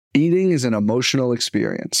Eating is an emotional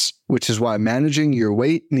experience, which is why managing your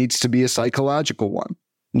weight needs to be a psychological one.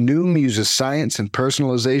 Noom uses science and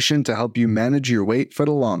personalization to help you manage your weight for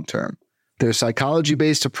the long term. Their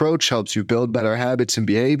psychology-based approach helps you build better habits and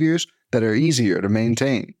behaviors that are easier to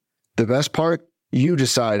maintain. The best part? You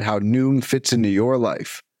decide how Noom fits into your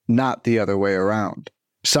life, not the other way around.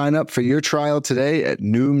 Sign up for your trial today at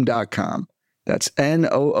Noom.com. That's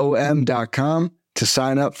Noom.com to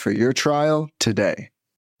sign up for your trial today.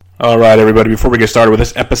 All right, everybody, before we get started with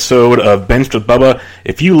this episode of Benched with Bubba,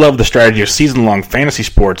 if you love the strategy of season-long fantasy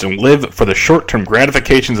sports and live for the short-term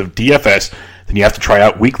gratifications of DFS, then you have to try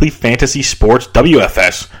out Weekly Fantasy Sports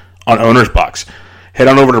WFS on Owner's Box. Head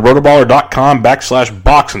on over to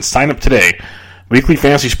rotoballer.com/box and sign up today. Weekly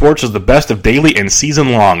Fantasy Sports is the best of daily and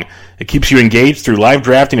season-long. It keeps you engaged through live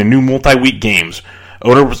drafting and new multi-week games.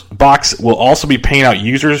 Owner's Box will also be paying out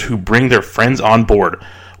users who bring their friends on board.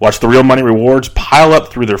 Watch the real money rewards pile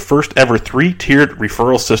up through their first ever 3-tiered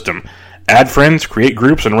referral system. Add friends, create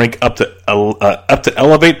groups, and rank up to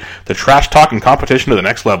elevate the trash talk and competition to the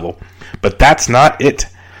next level. But that's not it.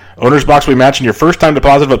 Owner's Box will be matching your first-time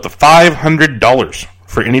deposit of up to $500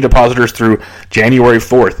 for any depositors through January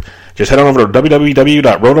 4th. Just head on over to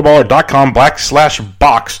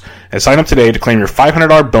www.rotoballer.com/box and sign up today to claim your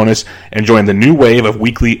 $500 bonus and join the new wave of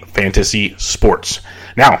weekly fantasy sports.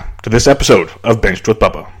 Now, to this episode of Benched with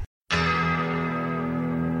Bubba.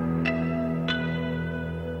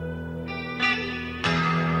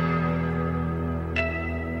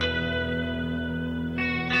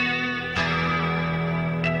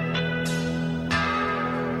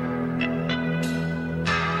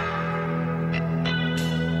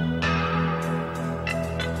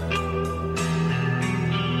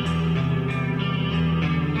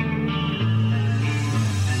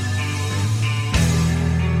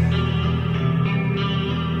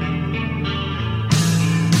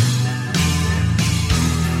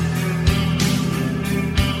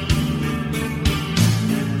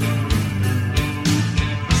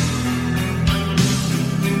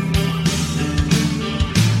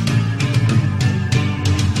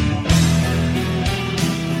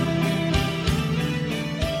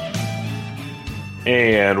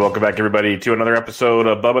 And welcome back, everybody, to another episode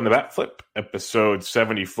of Bubba and the Bat Flip, episode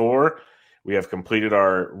 74. We have completed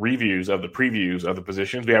our reviews of the previews of the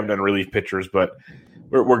positions. We haven't done relief pitchers, but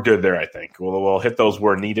we're good there, I think. We'll hit those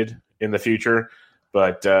where needed in the future.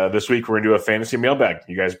 But this week, we're going to do a fantasy mailbag.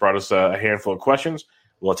 You guys brought us a handful of questions.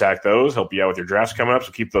 We'll attack those, help you out with your drafts coming up,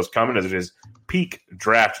 so keep those coming as it is peak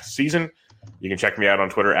draft season. You can check me out on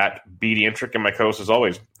Twitter at BDintric, and my co-host, as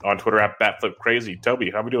always, on Twitter at BatFlipCrazy.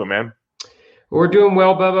 Toby, how we doing, man? We're doing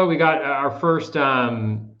well, Bubba. We got our first,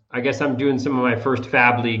 I guess I'm doing some of my first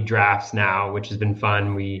Fab League drafts now, which has been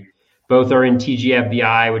fun. We both are in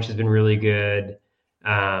TGFBI, which has been really good.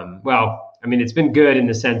 Well, I mean, it's been good in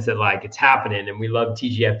the sense that, like, it's happening, and we love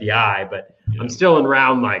TGFBI, but I'm still in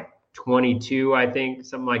round, like, 22, I think,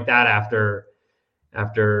 something like that after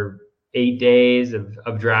 8 days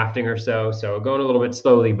of drafting or so. So going a little bit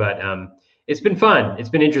slowly, but it's been fun. It's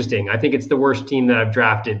been interesting. I think it's the worst team that I've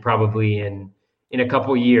drafted probably in a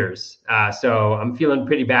couple years. So I'm feeling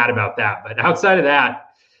pretty bad about that. But outside of that,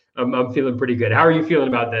 I'm feeling pretty good. How are you feeling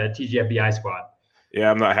about the TGFBI squad?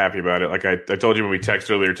 Yeah, I'm not happy about it. Like I told you when we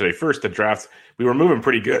texted earlier today, first the draft, we were moving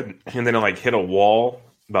pretty good. And then it like hit a wall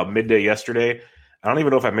about midday yesterday. I don't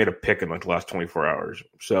even know if I made a pick in like the last 24 hours.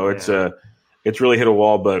 So it's really hit a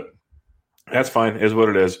wall, but that's fine. It is what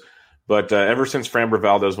it is. But ever since Framber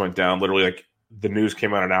Valdez went down, literally like the news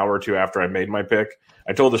came out an hour or two after I made my pick.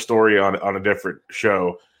 I told the story on a different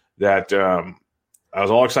show that I was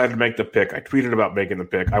all excited to make the pick. I tweeted about making the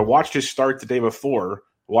pick. I watched his start the day before,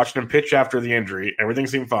 watched him pitch after the injury. Everything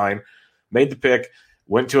seemed fine. Made the pick,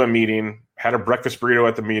 went to a meeting, had a breakfast burrito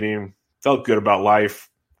at the meeting, felt good about life.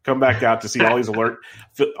 Come back out to see all these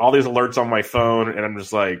alerts on my phone, and I'm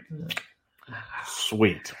just like,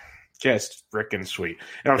 sweet. Just freaking sweet.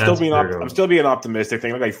 And I'm still being optimistic.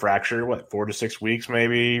 Thinking like fracture, 4 to 6 weeks,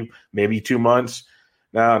 maybe 2 months.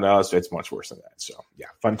 No, it's much worse than that. So yeah,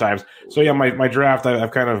 fun times. So yeah, my draft,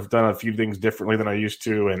 I've kind of done a few things differently than I used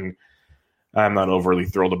to, and I'm not overly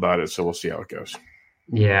thrilled about it. So we'll see how it goes.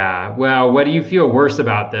 Yeah. Well, what do you feel worse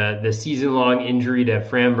about, the season-long injury to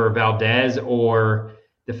Framber Valdez, or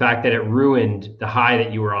the fact that it ruined the high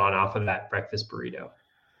that you were on off of that breakfast burrito?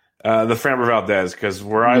 The Framber Valdez, because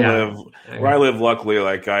where I live, luckily,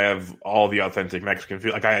 like I have all the authentic Mexican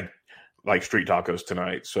food. Like I had like street tacos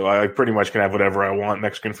tonight, so I pretty much can have whatever I want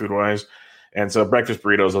Mexican food wise. And so breakfast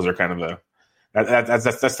burritos, those are kind of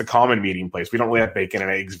that's the common meeting place. We don't really have bacon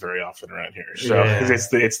and eggs very often around here, so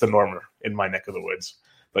it's the norm in my neck of the woods.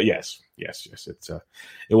 But yes, it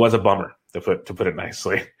was a bummer to put it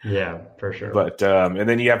nicely. Yeah, for sure. But and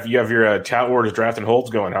then you have your Tout Wars draft and holds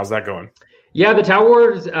going. How's that going? Yeah, the Tout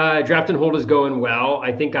Wars draft and hold is going well.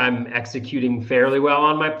 I think I'm executing fairly well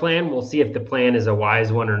on my plan. We'll see if the plan is a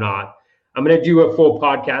wise one or not. I'm going to do a full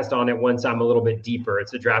podcast on it once I'm a little bit deeper.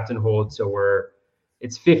 It's a draft and hold, so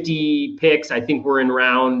it's 50 picks. I think we're in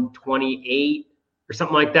round 28 or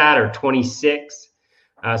something like that, or 26,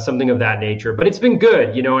 something of that nature. But it's been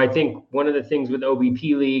good. I think one of the things with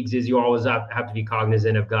OBP leagues is you always have to be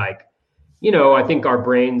cognizant of I think our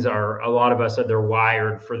brains a lot of us they're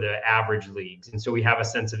wired for the average leagues. And so we have a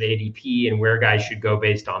sense of ADP and where guys should go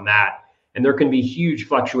based on that. And there can be huge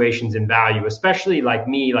fluctuations in value, especially like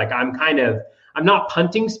me. I'm not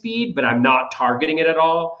punting speed, but I'm not targeting it at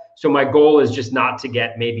all. So my goal is just not to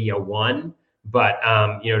get maybe a 1, but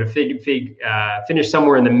to finish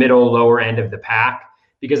somewhere in the middle, lower end of the pack,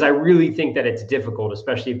 because I really think that it's difficult,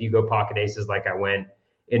 especially if you go pocket aces like I went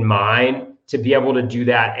in mine, to be able to do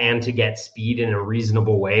that and to get speed in a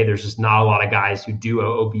reasonable way. There's just not a lot of guys who do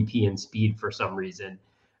OBP and speed for some reason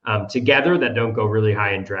together that don't go really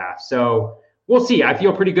high in drafts. So we'll see. I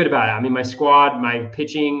feel pretty good about it. I mean, my squad, my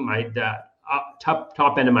pitching,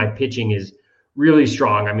 top end of my pitching is really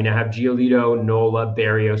strong. I mean, I have Giolito, Nola,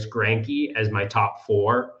 Barrios, Greinke as my top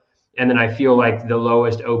 4. And then I feel like the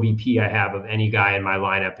lowest OBP I have of any guy in my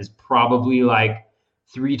lineup is probably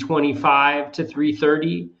 325 to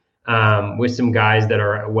 330 with some guys that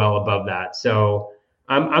are well above that. So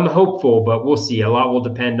I'm hopeful, but we'll see. A lot will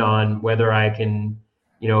depend on whether I can,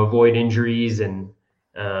 avoid injuries and,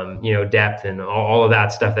 depth and all of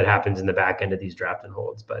that stuff that happens in the back end of these draft and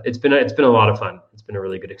holds. But it's been a lot of fun. It's been a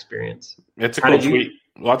really good experience. It's a cool tweak.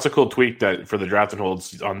 Lots of cool tweak that for the draft and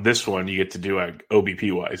holds on this one, you get to do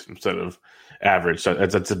OBP wise instead of average. So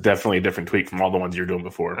that's definitely a different tweak from all the ones you're doing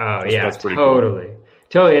before. Oh, that's pretty totally. Cool.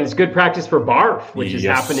 Totally. And it's good practice for Barf, which is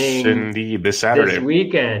happening indeed this Saturday. This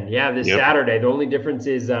weekend. Yeah, Saturday. The only difference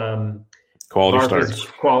is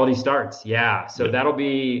quality starts. Yeah. So that'll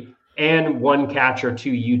be and 1 catch or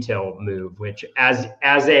 2 util move, which as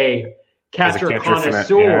a catcher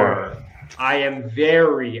connoisseur, I am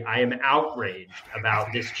outraged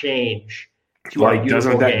about this change.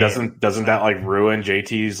 Doesn't that ruin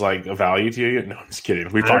JT's value to you? No, I'm just kidding.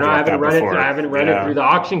 We've talked about that before. I haven't run it through the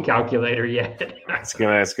auction calculator yet. It's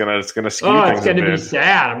gonna skew things. It's gonna be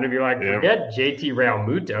sad. I'm gonna be forget JT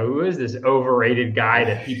Realmuto. Who is this overrated guy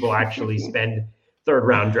that people actually spend 3rd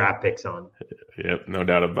round draft picks on? Yep, no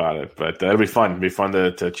doubt about it. But it'll be fun. It'll be fun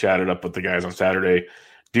to chat it up with the guys on Saturday,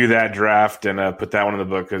 do that draft, and put that one in the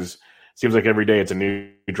book, because it seems like every day it's a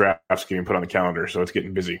new draft getting put on the calendar. So it's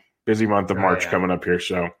getting busy. Busy month of March coming up here.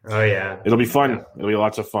 So it'll be fun. Yeah. It'll be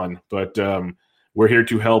lots of fun. But we're here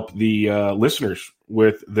to help the listeners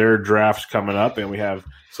with their drafts coming up, and we have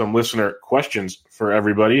some listener questions for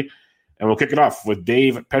everybody. And we'll kick it off with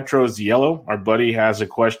Dave Petroziello. Our buddy has a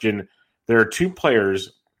question. There are 2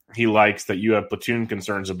 players he likes that you have platoon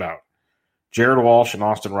concerns about: Jared Walsh and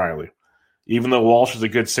Austin Riley. Even though Walsh is a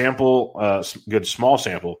good good small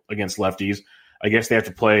sample against lefties, I guess they have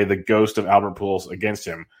to play the ghost of Albert Pujols against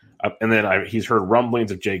him. And then he's heard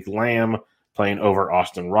rumblings of Jake Lamb playing over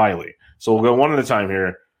Austin Riley. So we'll go one at a time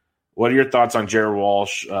here. What are your thoughts on Jared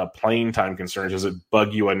Walsh playing time concerns? Does it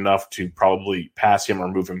bug you enough to probably pass him or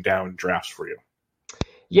move him down in drafts for you?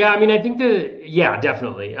 Yeah, I mean, I think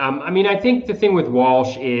definitely. I think the thing with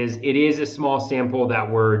Walsh is it is a small sample that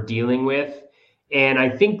we're dealing with. And I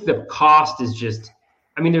think the cost is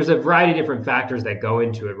there's a variety of different factors that go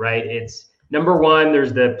into it, right? It's number one,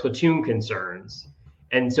 there's the platoon concerns.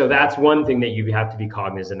 And so that's one thing that you have to be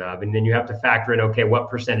cognizant of. And then you have to factor in, okay, what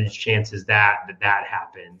percentage chance is that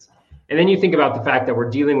happens? And then you think about the fact that we're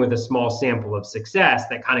dealing with a small sample of success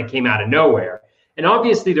that kind of came out of nowhere. And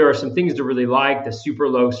obviously there are some things to really like: the super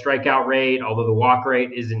low strikeout rate, although the walk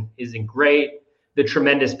rate isn't great, the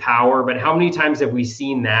tremendous power. But how many times have we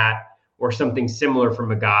seen that or something similar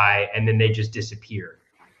from a guy and then they just disappear,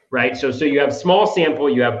 right? So you have small sample,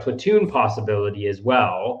 you have platoon possibility as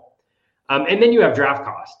well. And then you have draft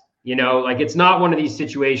cost. It's not one of these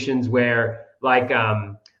situations where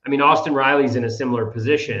Austin Riley's in a similar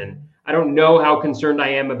position. I don't know how concerned I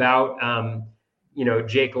am about,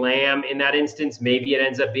 Jake Lamb in that instance. Maybe it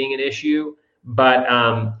ends up being an issue, but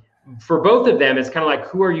for both of them, it's kind of like,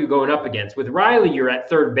 who are you going up against? With Riley, you're at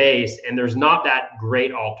 3rd base and there's not that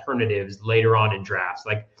great alternatives later on in drafts.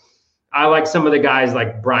 I like some of the guys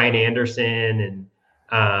like Brian Anderson and,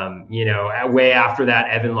 way after that,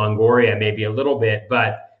 Evan Longoria, maybe a little bit,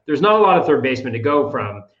 but there's not a lot of 3rd baseman to go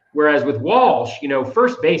from. Whereas with Walsh,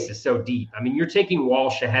 first base is so deep. I mean, you're taking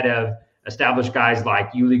Walsh ahead of established guys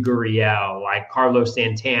like Yuli Gurriel, like Carlos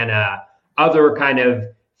Santana, other kind of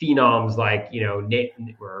phenoms like, Nate,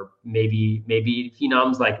 or maybe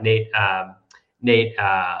phenoms like Nate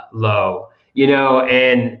Lowe,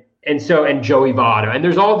 and Joey Votto. And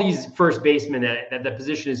there's all these first basemen that the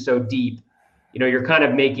position is so deep. You're kind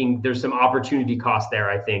of there's some opportunity cost there,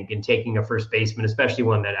 I think, in taking a first baseman, especially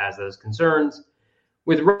one that has those concerns.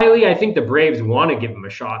 With Riley, I think the Braves want to give him a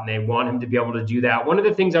shot, and they want him to be able to do that. One of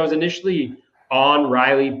the things I was initially on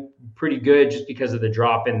Riley pretty good just because of the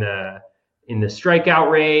drop in the strikeout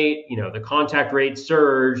rate, the contact rate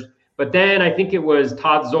surged. But then I think it was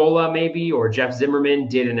Todd Zola maybe, or Jeff Zimmerman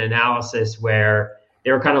did an analysis where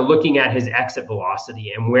they were kind of looking at his exit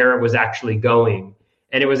velocity and where it was actually going.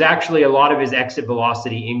 And it was actually a lot of his exit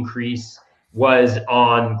velocity increase was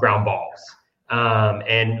on ground balls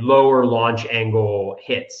and lower launch angle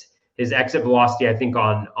hits. His exit velocity, I think,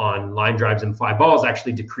 on line drives and fly balls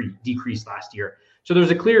actually decreased last year. So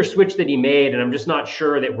there's a clear switch that he made, and I'm just not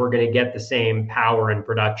sure that we're going to get the same power and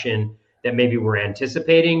production that maybe we're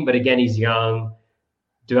anticipating. But again, he's young.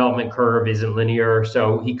 Development curve isn't linear,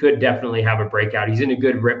 so he could definitely have a breakout. He's in a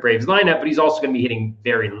good Braves lineup, but he's also going to be hitting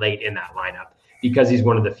very late in that lineup because he's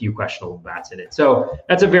one of the few questionable bats in it. So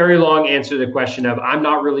that's a very long answer to the question of I'm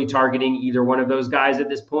not really targeting either one of those guys at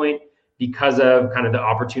this point because of kind of the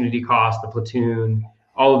opportunity cost, the platoon,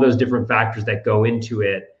 all of those different factors that go into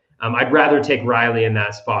it. I'd rather take Riley in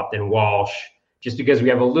that spot than Walsh just because we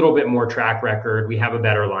have a little bit more track record. We have a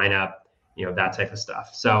better lineup, that type of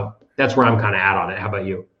stuff. So that's where I'm kind of at on it. How about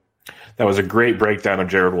you? That was a great breakdown of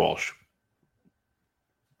Jared Walsh.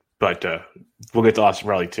 But we'll get to Austin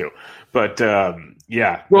Riley too. But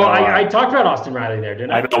yeah. Well, I talked about Austin Riley there,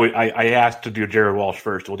 didn't I? I know. I asked to do Jared Walsh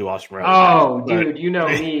first. We'll do Austin Riley. Oh, next, dude, you know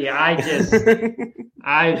me. I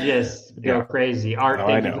just go crazy. Art,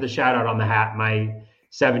 thank you for the shout out on the hat. My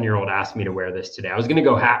 7-year-old asked me to wear this today. I was going to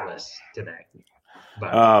go hatless today.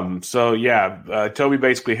 But. So yeah, Toby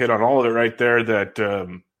basically hit on all of it right there. That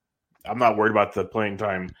I'm not worried about the playing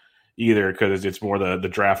time either because it's more the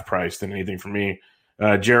draft price than anything for me.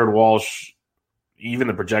 Jared Walsh, even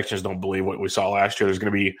the projections don't believe what we saw last year. There's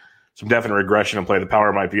going to be some definite regression in play. The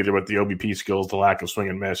power might be either with the OBP skills, the lack of swing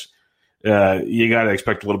and miss. You got to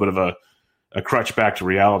expect a little bit of a crutch back to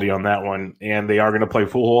reality on that one. And they are going to play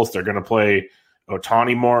Pujols. They're going to play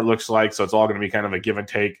Ohtani more, it looks like. So it's all going to be kind of a give and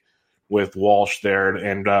take with Walsh there.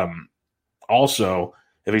 And also,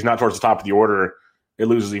 if he's not towards the top of the order, it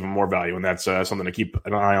loses even more value. And that's something to keep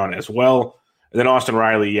an eye on as well. And then Austin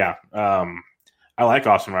Riley, yeah. I like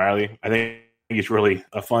Austin Riley. I think he's really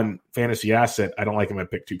a fun fantasy asset. I don't like him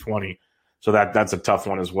at pick 220. So that's a tough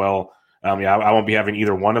one as well. I won't be having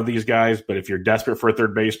either one of these guys, but if you're desperate for a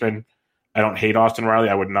third baseman, I don't hate Austin Riley.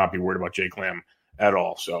 I would not be worried about Jake Lamb at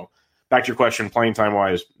all. So back to your question, playing time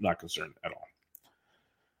wise, not concerned at all.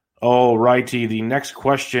 All righty. The next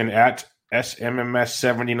question at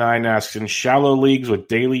SMMS79 asks, in shallow leagues with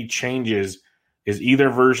daily changes, is either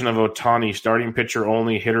version of Ohtani, starting pitcher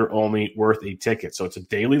only, hitter only, worth a ticket? So it's a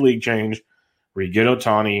daily league change where you get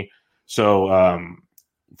Ohtani. So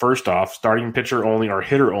first off, starting pitcher only or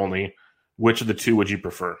hitter only, which of the two would you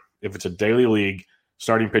prefer? If it's a daily league,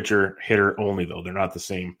 starting pitcher, hitter only, though. They're not the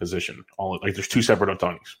same position. There's two separate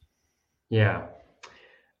Ohtanis. Yeah.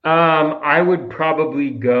 I would probably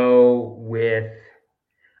go with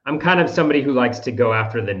 – I'm kind of somebody who likes to go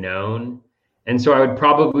after the known. And so I would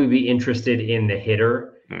probably be interested in the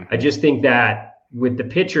hitter. I just think that with the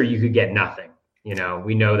pitcher, you could get nothing.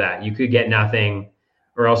 We know that. You could get nothing,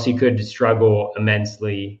 or else he could struggle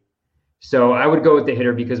immensely. So I would go with the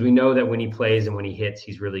hitter because we know that when he plays and when he hits,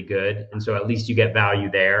 he's really good. And so at least you get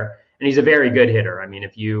value there. And he's a very good hitter. I mean,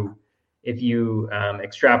 if you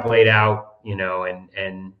extrapolate out,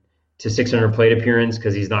 and to 600 plate appearance,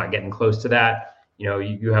 because he's not getting close to that,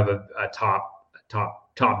 you have a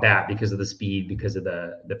top bat because of the speed, because of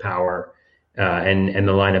the power, and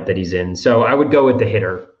the lineup that he's in. So I would go with the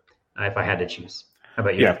hitter if I had to choose. How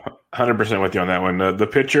about you? Yeah, 100% with you on that one. The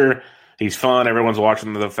pitcher, he's fun. Everyone's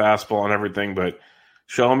watching the fastball and everything, but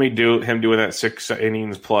show me him doing that 6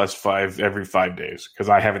 innings plus 5 every 5 days, because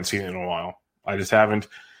I haven't seen it in a while. I just haven't.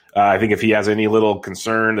 I think if he has any little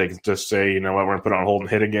concern, they can just say, you know what, we're going to put on hold and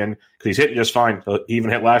hit again, because he's hitting just fine. He even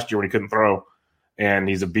hit last year when he couldn't throw. And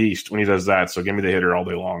he's a beast when he does that. So give me the hitter all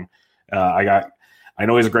day long. I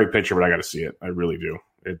know he's a great pitcher, but I got to see it. I really do.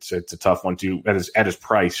 It's a tough one to at his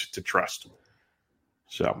price to trust.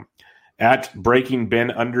 So at Breaking Ben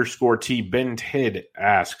 _T, Ben Tid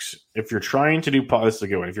asks, if you're trying to do this is a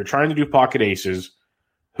good one. If you're trying to do pocket aces,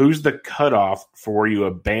 who's the cutoff for where you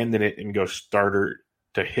abandon it and go starter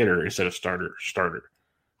to hitter instead of starter?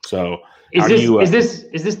 So is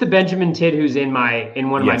this the Benjamin Tidd who's in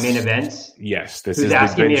one of my main events? Yes, this who's is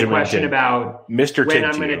asking the Benjamin me a question Tidd. about Mr. when Tidd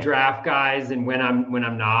I'm going to draft guys and when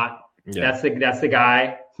I'm not. Yeah. That's the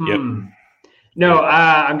guy. Yep. No,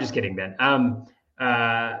 I'm just kidding, Ben. For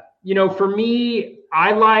me,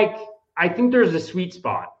 I think there's a sweet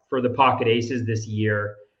spot for the pocket aces this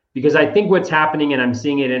year, because I think what's happening, and I'm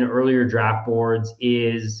seeing it in earlier draft boards,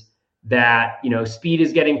 is that, speed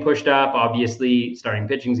is getting pushed up. Obviously, starting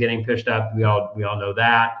pitching is getting pushed up. We all know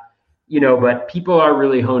that, but people are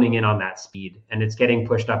really honing in on that speed, and it's getting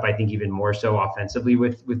pushed up, I think, even more so offensively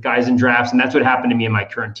with guys in drafts. And that's what happened to me in my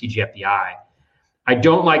current TGFBI. I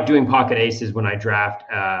don't like doing pocket aces when I draft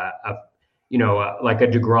like a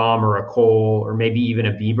DeGrom or a Cole or maybe even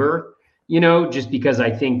a Bieber, just because I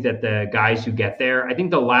think that the guys who get there, I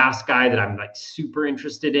think the last guy that I'm like super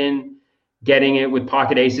interested in getting it with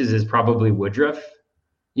pocket aces is probably Woodruff,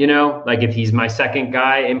 like if he's my second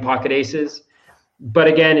guy in pocket aces. But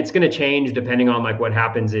again, it's going to change depending on like what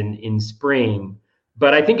happens in spring.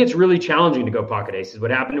 But I think it's really challenging to go pocket aces.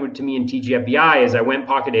 What happened to me in TGFBI is I went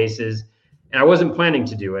pocket aces, and I wasn't planning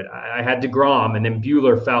to do it. I had DeGrom, and then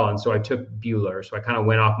Buehler fell, and so I took Buehler. So I kind of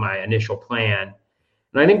went off my initial plan.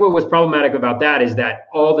 And I think what was problematic about that is that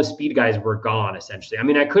all the speed guys were gone, essentially. I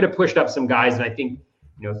mean, I could have pushed up some guys, and I think,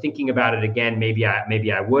 thinking about it again, maybe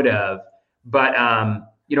I would have. But, I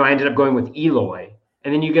ended up going with Eloy.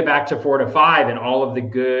 And then you get back to 4 to 5, and all of the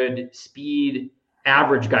good speed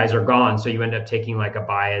average guys are gone. So you end up taking like a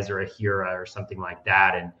Baez or a Hira or something like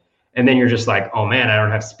that. And then you're just like, oh man, I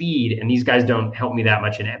don't have speed, and these guys don't help me that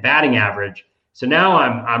much in batting average. So now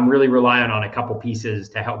I'm really relying on a couple pieces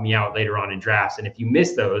to help me out later on in drafts. And if you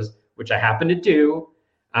miss those, which I happen to do,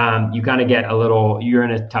 you kind of get you're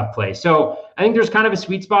in a tough place. So I think there's kind of a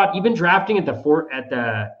sweet spot. Even drafting at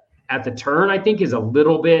the turn, I think, is a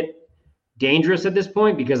little bit dangerous at this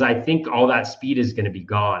point, because I think all that speed is going to be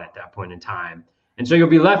gone at that point in time. And so you'll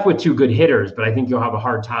be left with two good hitters, but I think you'll have a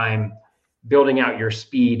hard time building out your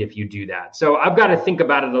speed if you do that. So I've got to think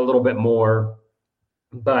about it a little bit more,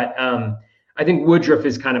 but I think Woodruff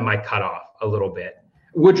is kind of my cutoff a little bit.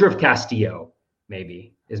 Woodruff Castillo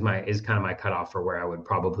maybe is kind of my cutoff for where I would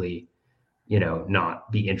probably,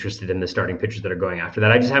 not be interested in the starting pitchers that are going after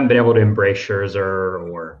that. I just haven't been able to embrace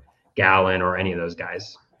Scherzer or Gallen or any of those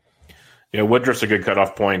guys. Yeah, Woodruff's a good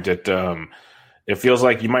cutoff point. It feels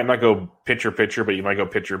like you might not go pitcher, but you might go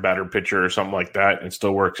pitcher, batter, pitcher, or something like that. It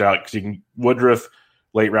still works out because you can Woodruff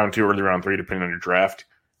late round 2, early round 3, depending on your draft.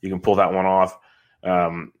 You can pull that one off.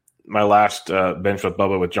 My last bench with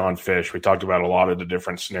Bubba with John Fish, we talked about a lot of the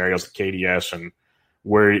different scenarios, the KDS, and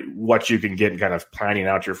what you can get and kind of planning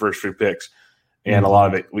out your first few picks. And a lot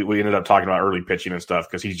of it, we ended up talking about early pitching and stuff,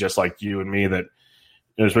 because he's just like you and me, that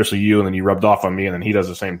especially you, and then you rubbed off on me, and then he does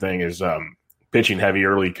the same thing, is pitching heavy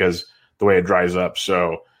early because the way it dries up.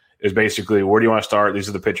 So it's basically, where do you want to start? These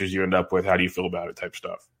are the pitchers you end up with. How do you feel about it type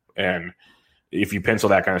stuff. And if you pencil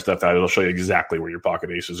that kind of stuff out, it'll show you exactly where your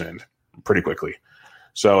pocket aces end pretty quickly.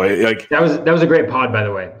 So that was a great pod, by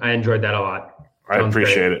the way. I enjoyed that a lot. I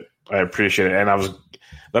appreciate it. And I was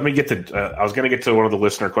going to get to one of the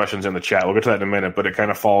listener questions in the chat. We'll get to that in a minute, but it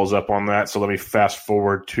kind of follows up on that. So let me fast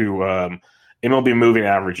forward to MLB moving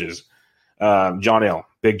averages. John L.,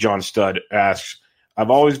 Big John Stud, asks, I've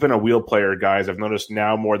always been a wheel player, guys. I've noticed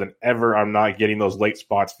now more than ever I'm not getting those late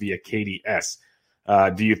spots via KDS.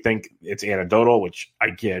 Do you think it's anecdotal, which I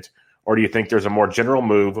get, or do you think there's a more general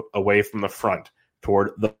move away from the front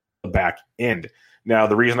toward the back end? Now,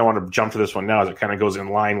 the reason I want to jump to this one now is it kind of goes in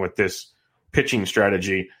line with this pitching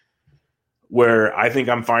strategy, where I think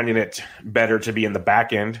I'm finding it better to be in the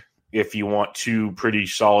back end if you want two pretty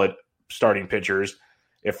solid starting pitchers.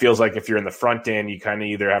 It feels like if you're in the front end, you kind of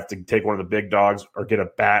either have to take one of the big dogs or get a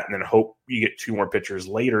bat and then hope you get two more pitchers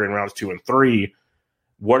later in rounds 2 and 3.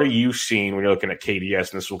 What are you seeing when you're looking at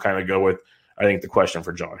KDS? And this will kind of go with, I think, the question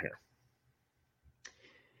for John here.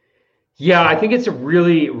 Yeah, I think it's a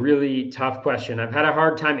really, really tough question. I've had a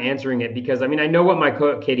hard time answering it because, I mean, I know what my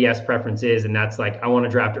KDS preference is, and that's like I want to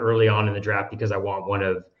draft early on in the draft because I want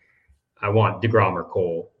DeGrom or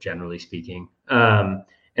Cole, generally speaking.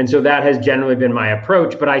 And so that has generally been my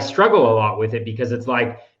approach, but I struggle a lot with it because it's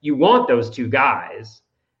like you want those two guys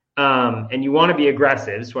and you want to be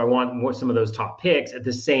aggressive. So I want some of those top picks. At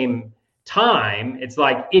the same time, it's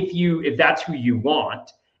like if that's who you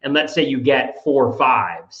want, and let's say you get 4,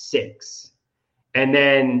 5, 6, and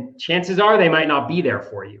then chances are they might not be there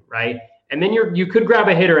for you, right? And then you could grab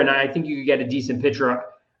a hitter, and I think you could get a decent pitcher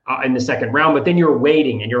in the second round, but then you're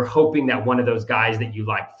waiting and you're hoping that one of those guys that you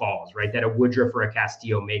like falls, right? That a Woodruff or a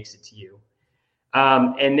Castillo makes it to you.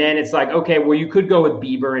 And then it's like, okay, well, you could go with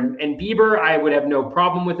Bieber. And Bieber, I would have no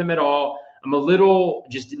problem with him at all. I'm a little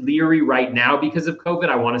just leery right now because of COVID.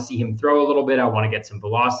 I want to see him throw a little bit. I want to get some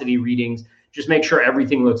velocity readings, just make sure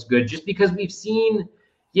everything looks good. Just because we've seen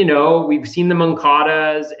the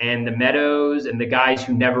Moncadas and the Meadows and the guys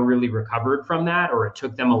who never really recovered from that, or it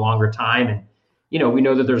took them a longer time. And, we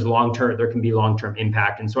know that there can be long-term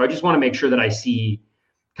impact. And so I just want to make sure that I see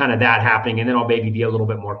kind of that happening, and then I'll maybe be a little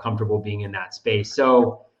bit more comfortable being in that space.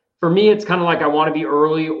 So for me, it's kind of like I want to be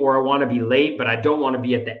early or I want to be late, but I don't want to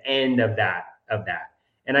be at the end of that.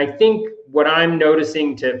 And I think what I'm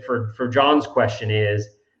noticing for John's question is,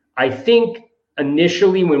 I think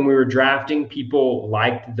initially when we were drafting, people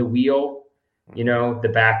liked the wheel,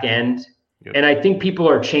 the back end. Yep. And I think people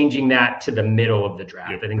are changing that to the middle of the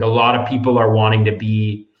draft. Yep. I think a lot of people are wanting to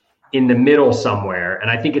be in the middle somewhere. And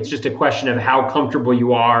I think it's just a question of how comfortable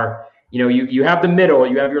you are. You have the middle,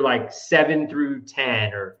 you have your like 7 through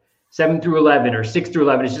 10 or 7 through 11 or 6 through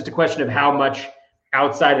 11. It's just a question of how much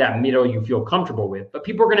outside of that middle you feel comfortable with. But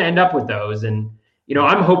people are going to end up with those. And,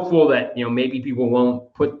 I'm hopeful that, maybe people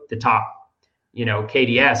won't put the top,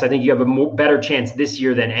 KDS. I think you have a better chance this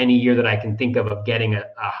year than any year that I can think of getting a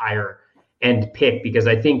higher end pick, because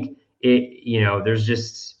I think there's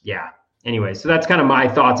just, Anyway, so that's kind of my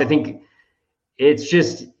thoughts. I think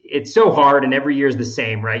it's so hard, and every year is the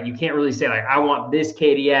same, right? You can't really say like, I want this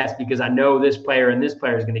KDS because I know this player and this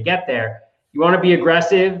player is going to get there. You want to be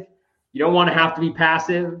aggressive. You don't want to have to be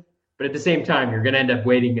passive, but at the same time, you're going to end up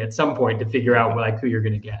waiting at some point to figure out like who you're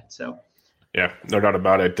going to get. So, yeah, no doubt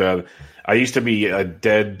about it. I used to be a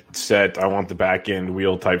dead set. I want the back end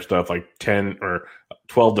wheel type stuff, like 10 or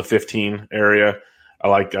 12 to 15 area.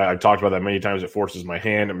 I've talked about that many times. It forces my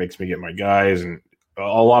hand. It makes me get my guys, and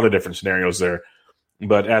a lot of different scenarios there.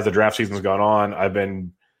 But as the draft season's gone on, I've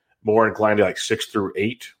been more inclined to like 6 through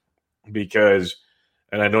 8 because,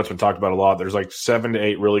 and I know it's been talked about a lot, there's like 7 to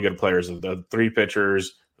 8 really good players. The 3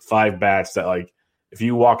 pitchers, 5 bats that like, if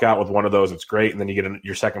you walk out with one of those, it's great. And then you get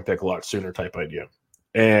your second pick a lot sooner type idea.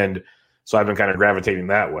 And so I've been kind of gravitating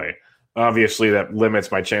that way. Obviously that limits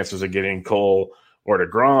my chances of getting Cole or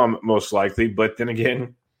DeGrom most likely. But then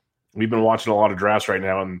again, we've been watching a lot of drafts right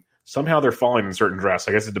now, and somehow they're falling in certain drafts.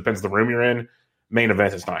 I guess it depends on the room you're in. Main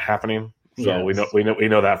event is not happening. So yes. we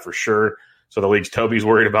know that for sure. So the leagues Toby's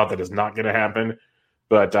worried about that is not going to happen.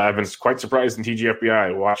 But I've been quite surprised in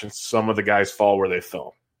TGFBI watching some of the guys fall where they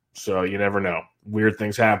fell. So you never know. Weird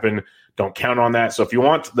things happen. Don't count on that. So if you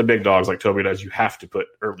want the big dogs like Toby does, you have to put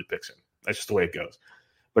early picks in. That's just the way it goes.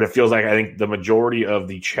 But it feels like I think the majority of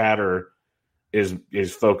the chatter is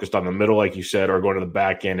focused on the middle, like you said, or going to the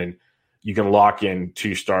back end, and you can lock in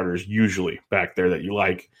 2 starters usually back there that you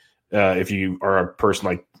like. If you are a person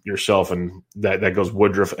like yourself, and that goes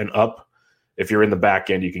Woodruff and up, if you're in the back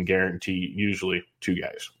end, you can guarantee usually 2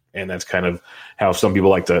 guys. And that's kind of how some people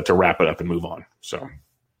like to wrap it up and move on. So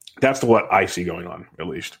that's what I see going on, at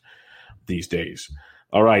least these days.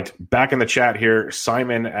 All right, back in the chat here,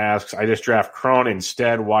 Simon asks, I just draft Crone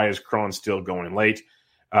instead. Why is Crone still going late?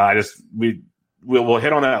 We'll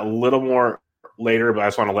hit on that a little more later, but I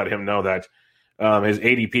just want to let him know that his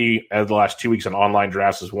ADP as the last 2 weeks on online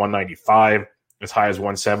drafts is 195, as high as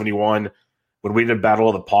 171. When we did Battle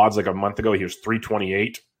of the Pods like a month ago, he was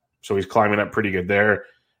 328, so he's climbing up pretty good there.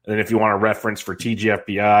 And then if you want a reference for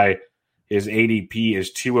TGFBI, his ADP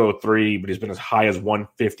is 203, but he's been as high as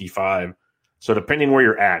 155. So depending where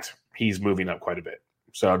you're at, he's moving up quite a bit.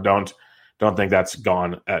 So don't think that's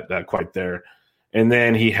gone at quite there. And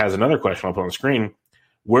then he has another question I'll put on the screen.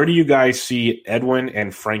 Where do you guys see Edwin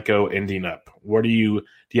and Franco ending up? Do you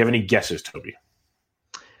have any guesses, Toby?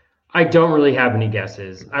 I don't really have any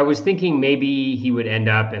guesses. I was thinking maybe he would end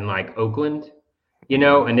up in like Oakland,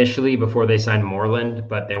 initially before they signed Moreland,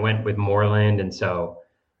 but they went with Moreland. And so,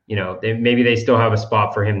 maybe they still have a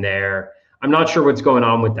spot for him there. I'm not sure what's going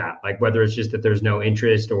on with that. Like whether it's just that there's no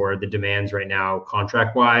interest or the demands right now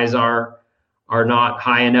contract wise are not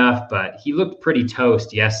high enough, but he looked pretty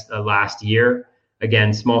toast. Last year,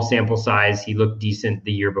 again, small sample size. He looked decent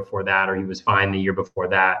the year before that, or he was fine the year before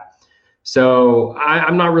that. So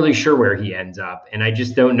I'm not really sure where he ends up. And I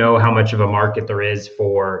just don't know how much of a market there is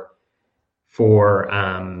for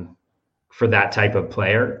that type of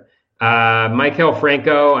player. Maikel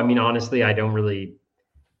Franco, I mean, honestly, I don't really,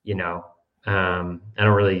 I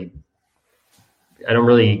don't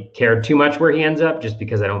really care too much where he ends up, just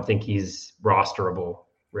because I don't think he's rosterable,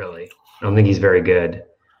 really. I don't think he's very good.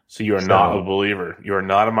 So you are not a believer. You are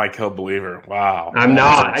not a Maikel believer. Wow. I'm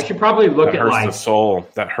not. I should probably look at the soul.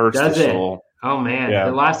 That hurts the soul. Oh man, the Yeah.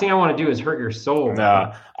 last thing I want to do is hurt your soul.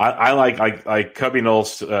 Nah, I like Cubby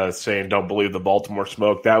Knowles saying don't believe the Baltimore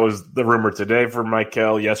smoke. That was the rumor today for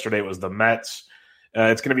Michael. Yesterday it was the Mets.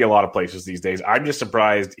 It's going to be a lot of places these days. I'm just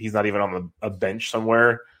surprised he's not even on a bench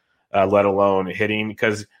somewhere, let alone hitting,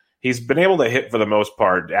 because he's been able to hit for the most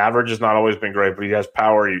part. Average has not always been great, but he has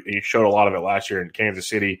power. He showed a lot of it last year in Kansas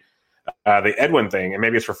City. The Edwin thing, and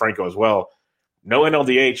maybe it's for Franco as well, no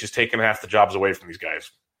NLDH is taking half the jobs away from these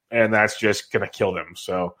guys, and that's just going to kill them.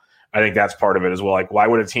 So I think that's part of it as well. Like, why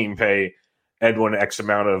would a team pay Edwin X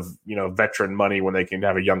amount of veteran money when they can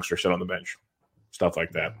have a youngster sit on the bench? Stuff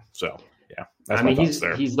like that. So yeah, that's my thoughts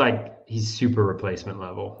there. He's super replacement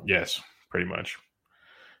level. Yes, pretty much.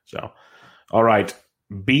 So, all right.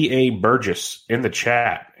 B.A. Burgess in the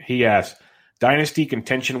chat. He asks, Dynasty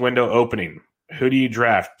contention window opening. Who do you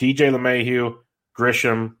draft? DJ LeMahieu,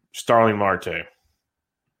 Grisham, Starling Marte.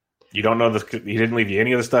 You don't know this. He didn't leave you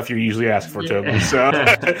any of the stuff you usually ask for, Toby. So,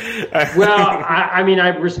 well, I mean,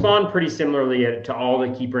 I respond pretty similarly to all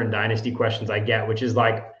the keeper and dynasty questions I get, which is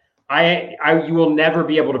like, you will never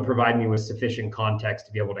be able to provide me with sufficient context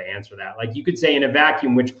to be able to answer that. Like, you could say in a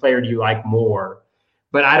vacuum, which player do you like more?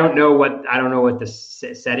 But I don't know what the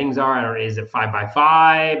settings are. Is it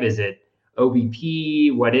 5x5? Is it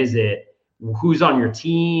OBP? What is it? Who's on your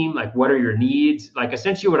team? Like, what are your needs? Like,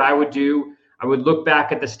 essentially what I would do, I would look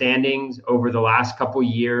back at the standings over the last couple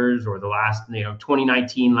years, or the last,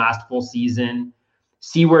 2019, last full season,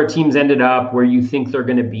 see where teams ended up, where you think they're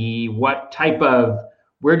going to be,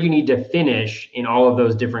 where do you need to finish in all of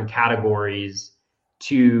those different categories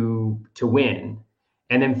to win,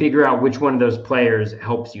 and then figure out which one of those players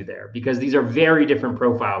helps you there, because these are very different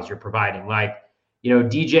profiles you're providing. Like,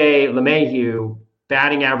 DJ LeMahieu,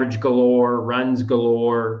 batting average galore, runs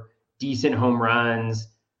galore, decent home runs,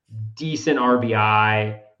 decent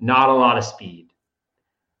RBI, not a lot of speed.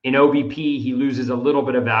 In OBP, he loses a little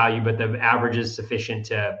bit of value, but the average is sufficient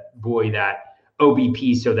to buoy that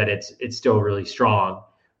OBP so that it's still really strong.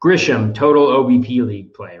 Grisham, total OBP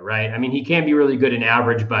league play, right? I mean, he can be really good in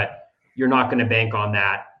average, but you're not going to bank on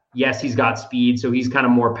that. Yes, he's got speed, so he's kind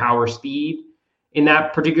of more power speed. In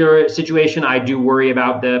that particular situation, I do worry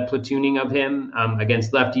about the platooning of him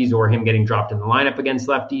against lefties, or him getting dropped in the lineup against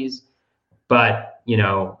lefties. But,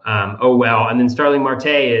 oh well. And then Starling Marte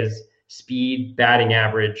is speed, batting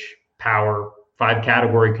average, power,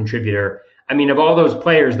 5-category contributor. I mean, of all those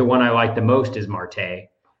players, the one I like the most is Marte.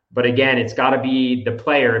 But again, it's got to be the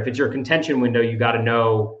player. If it's your contention window, you got to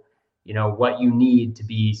know, what you need to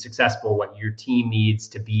be successful, what your team needs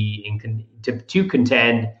to be to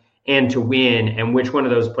contend and to win, and which one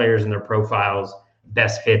of those players and their profiles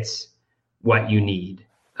best fits what you need.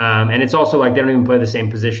 And it's also like they don't even play the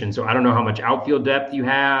same position. So I don't know how much outfield depth you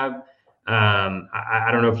have. I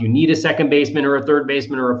don't know if you need a second baseman or a third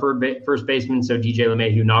baseman or a first baseman. So DJ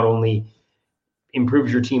LeMahieu not only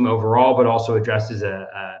improves your team overall, but also addresses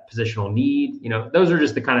a positional need. Those are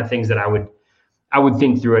just the kind of things that I would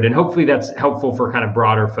think through it. And hopefully that's helpful for kind of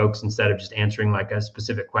broader folks, instead of just answering like a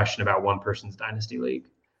specific question about one person's dynasty league.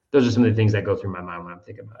 Those are some of the things that go through my mind when I'm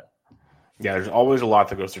thinking about it. Yeah, there's always a lot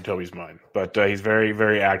that goes through Toby's mind, but he's very,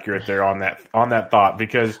 very accurate there on that thought,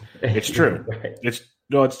 because it's true. Right.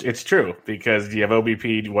 It's true, because you have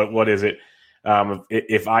OBP. What is it?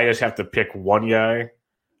 If I just have to pick one guy,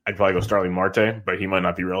 I'd probably go Starling Marte, but he might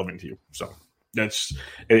not be relevant to you. So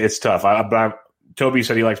it's tough. Toby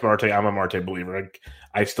said he likes Marte. I'm a Marte believer.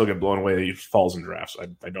 I still get blown away that he falls in drafts.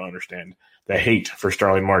 I don't understand the hate for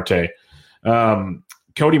Starling Marte.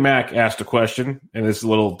 Cody Mack asked a question, and it's a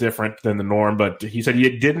little different than the norm, but he said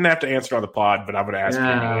you didn't have to answer on the pod, but I'm going to ask you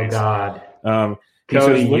anyways. Oh, God.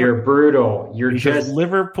 Cody, you're brutal. You're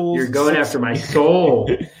going after my soul.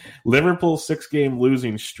 Liverpool's 6-game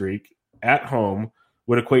losing streak at home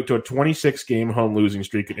would equate to a 26-game home losing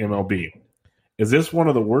streak in MLB. Is this one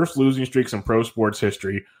of the worst losing streaks in pro sports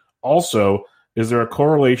history? Also, is there a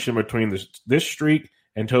correlation between this streak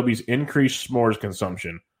and Toby's increased s'mores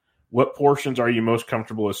consumption? What portions are you most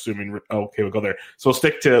comfortable assuming? Okay, we'll go there. So we'll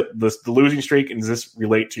stick to the losing streak, and does this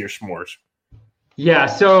relate to your s'mores? Yeah.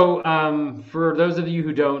 So for those of you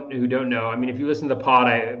who don't know, I mean, if you listen to the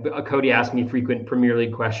pod, Cody asked me frequent Premier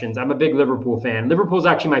League questions. I'm a big Liverpool fan. Liverpool's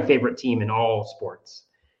actually my favorite team in all sports.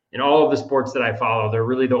 In all of the sports that I follow, they're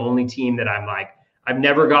really the only team that I'm like. I've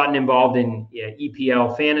never gotten involved in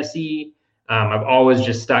EPL fantasy. I've always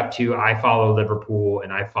just stuck to I follow Liverpool,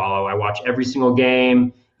 and I watch every single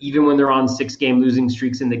game. Even when they're on 6-game losing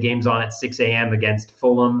streaks and the game's on at 6 a.m. against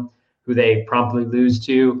Fulham, who they promptly lose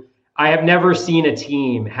to. I have never seen a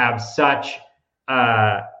team have such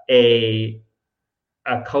a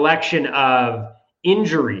collection of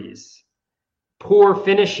injuries, poor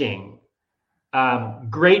finishing,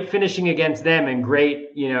 great finishing against them and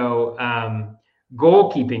great,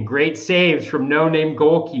 goalkeeping, great saves from no-name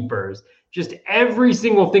goalkeepers. Just every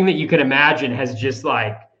single thing that you can imagine has just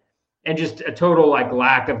and just a total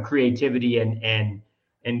lack of creativity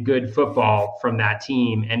and good football from that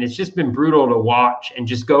team. And it's just been brutal to watch and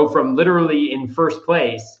just go from literally in first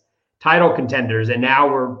place, title contenders, and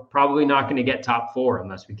now we're probably not going to get top 4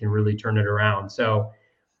 unless we can really turn it around. So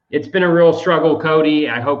it's been a real struggle, Cody.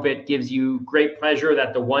 I hope it gives you great pleasure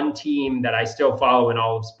that the one team that I still follow in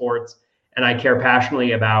all of sports and I care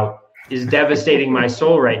passionately about is devastating my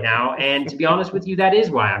soul right now. And to be honest with you, that is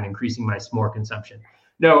why I'm increasing my s'more consumption.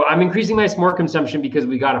 No, I'm increasing my s'more consumption because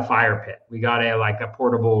we got a fire pit. We got a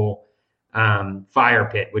portable fire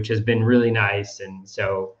pit, which has been really nice. And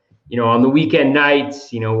so, on the weekend nights,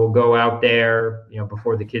 we'll go out there,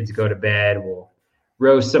 before the kids go to bed, we'll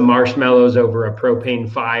roast some marshmallows over a propane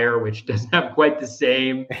fire, which doesn't have quite the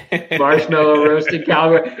same marshmallow roasting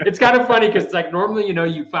calorie. It's kind of funny because it's normally,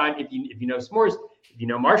 you find if you know s'mores,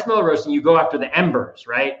 marshmallow roasting, you go after the embers,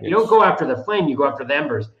 right? You don't go after the flame, you go after the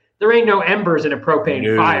embers. There ain't no embers in a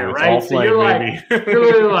propane fire, right? So you're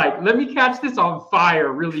literally let me catch this on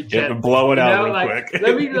fire really gently. Blow it out real quick.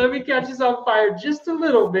 let me catch this on fire just a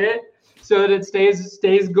little bit so that it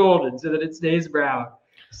stays golden, so that it stays brown.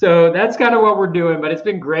 So that's kind of what we're doing, but it's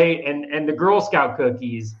been great. And the Girl Scout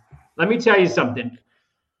cookies, let me tell you something.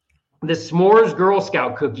 The s'mores Girl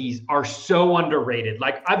Scout cookies are so underrated.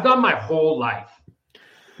 I've gone my whole life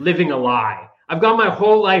living a lie. I've gone my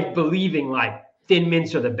whole life believing Thin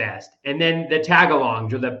Mints are the best. And then the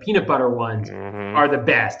Tagalongs or the peanut butter ones are the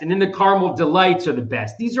best. And then the Caramel Delights are the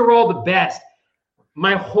best. These are all the best.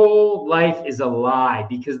 My whole life is a lie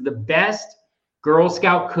because the best Girl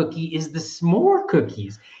Scout cookie is the s'more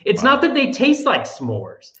cookies. It's not that they taste like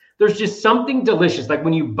s'mores. There's just something delicious.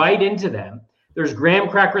 When you bite into them, there's graham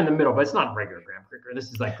cracker in the middle, but it's not regular graham cracker. This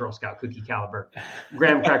is Girl Scout cookie caliber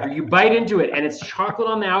graham cracker. You bite into it and it's chocolate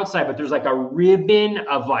on the outside, but there's a ribbon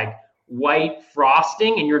of white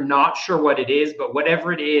frosting and you're not sure what it is, but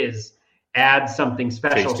whatever it is adds something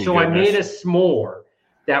special. So I made a s'more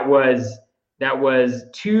that was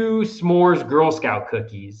 2 s'mores Girl Scout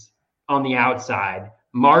cookies on the outside,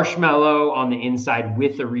 marshmallow on the inside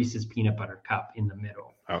with a Reese's peanut butter cup in the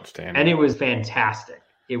middle. Outstanding. And it was fantastic.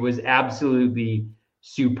 It was absolutely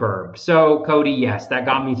superb. So Cody, yes, that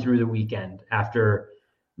got me through the weekend after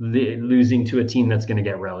losing to a team that's going to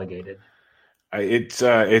get relegated. It's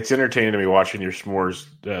entertaining to me watching your s'mores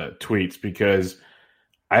tweets because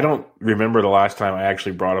I don't remember the last time I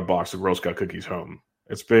actually brought a box of Girl Scout cookies home.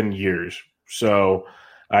 It's been years. So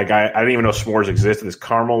I didn't even know s'mores existed. This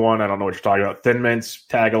caramel one, I don't know what you're talking about. Thin Mints,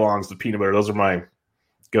 Tagalongs, the peanut butter, those are my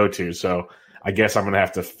go-to. So I guess I'm going to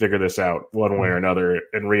have to figure this out one way or another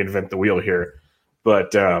and reinvent the wheel here.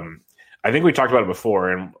 But I think we talked about it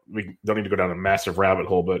before, and we don't need to go down a massive rabbit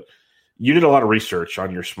hole, but you did a lot of research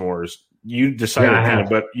on your s'mores. You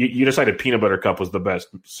decided you decided peanut butter cup was the best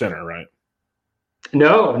center, right?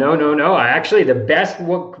 No. Actually, the best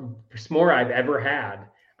s'more I've ever had.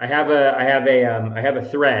 I have a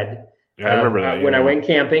thread. Yeah, I remember that. When I went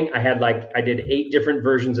camping, I did 8 different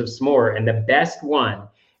versions of s'more, and the best one,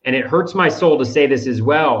 and it hurts my soul to say this as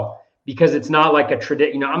well, because it's not like a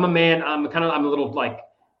tradition. I'm a man. I'm a little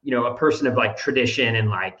a person of tradition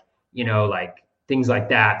and things like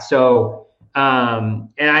that. So. And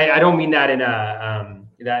I don't mean that in a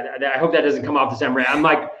that I hope that doesn't come off the same way. I'm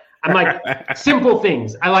like simple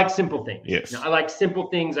things. I like simple things. Yes. I like simple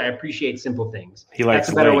things. I appreciate simple things. He likes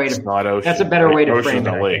that's a better lakes, not oceans. That's a better way to frame it.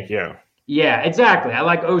 Not lake, yeah. Yeah, exactly. I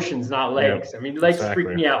like oceans, not lakes. Yep, I mean, lakes freak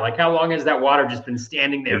me out. How long has that water just been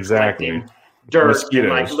standing there collecting dirt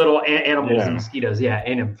mosquitoes. And little animals and mosquitoes? Yeah,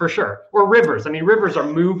 in them for sure. Or rivers. I mean, rivers are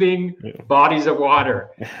moving bodies of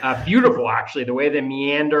water. Beautiful, actually, the way they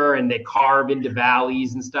meander and they carve into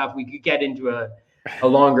valleys and stuff. We could get into a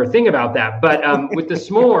longer thing about that. But with the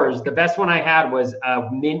s'mores, the best one I had was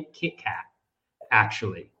mint Kit Kat,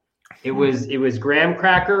 actually. It was graham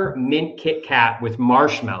cracker, mint Kit Kat with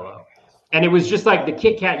marshmallow. And it was just the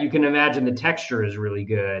Kit Kat, you can imagine the texture is really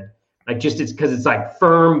good. It's because it's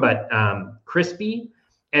firm but crispy.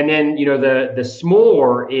 And then, the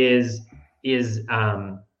s'more is just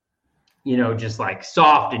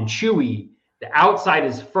soft and chewy. The outside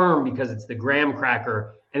is firm because it's the graham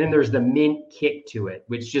cracker. And then there's the mint kick to it,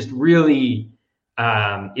 which just really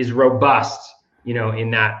is robust,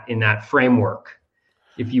 in that framework,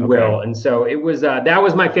 if you will. And so it was, that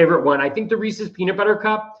was my favorite one. I think the Reese's peanut butter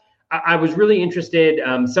cup, I was really interested.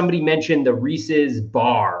 Somebody mentioned the Reese's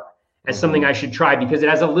bar as something I should try because it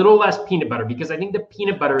has a little less peanut butter, because I think the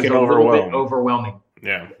peanut butter is a little bit overwhelming.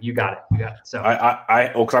 Yeah, you got it. So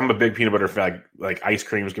because I'm a big peanut butter fan. Like ice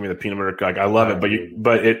creams, give me the peanut butter. Like I love it,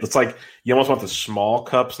 but it's like you almost want the small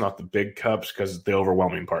cups, not the big cups, because it's the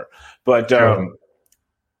overwhelming part. But I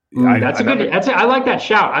like that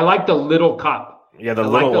shout. I like the little cup. Yeah, those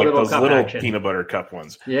little action. Peanut butter cup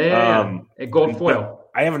ones. Yeah. A gold foil.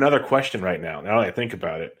 I have another question right now. Now that I think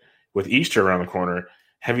about it, with Easter around the corner,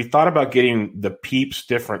 have you thought about getting the Peeps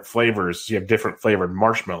different flavors? You have different flavored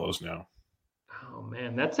marshmallows now. Oh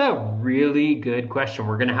man, that's a really good question.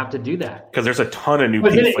 We're gonna have to do that because there's a ton of new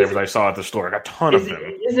Peeps flavors I saw at the store. A ton of them.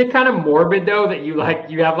 Is it kind of morbid though that you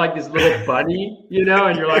have like this little bunny,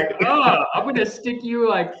 and you're like, oh, I'm gonna stick you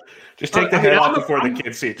like. Just take the head off before the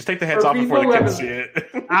kids see it. Just take the heads off before the kids see it.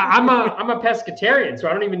 I'm a pescatarian, so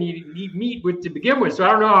I don't even need meat to begin with. So I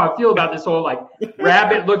don't know how I feel about this whole like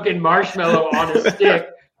rabbit-looking marshmallow on a stick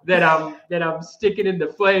that I'm sticking in the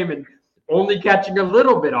flame and only catching a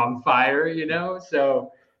little bit on fire.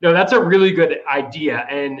 So no, that's a really good idea.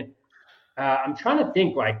 And I'm trying to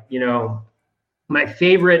think my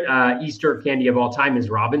favorite Easter candy of all time is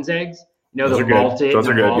robin's eggs. Those are malted, those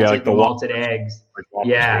are good. Yeah, like the malted eggs. Like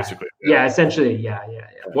Whoppers, basically. Yeah, essentially. Yeah.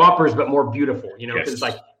 Whoppers, but more beautiful. Because it's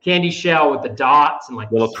like candy shell with the dots and like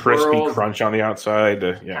little crispy crunch on the outside.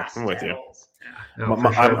 I'm with you.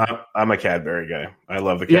 I'm a Cadbury guy. I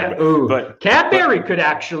love the Cadbury. But Cadbury could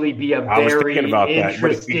actually be a very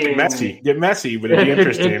interesting. Get messy, but it'd be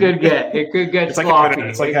interesting. It could get sloppy.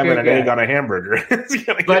 It's like having an egg on a hamburger. It's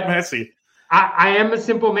gonna get messy. I am a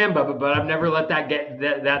simple man, Bubba, but I've never let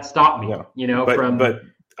that stop me. But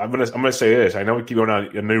I'm gonna say this. I know we keep going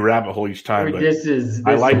on a new rabbit hole each time. This is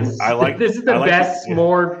the best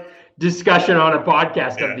s'more discussion on a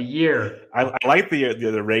podcast of the year. I like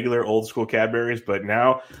the regular old school Cadburys, but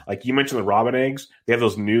now, like you mentioned, the robin eggs, they have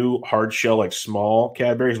those new hard shell, like small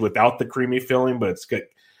Cadburys without the creamy filling, but it's good.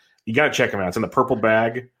 You got to check them out. It's in the purple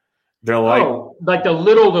bag. They're like the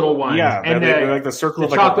little ones. Yeah, and they're like the circle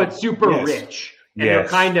of chocolate, super rich, and they're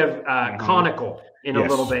kind of conical in a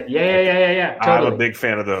little bit. Yeah. Totally. I'm a big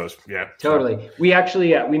fan of those. Yeah, totally. We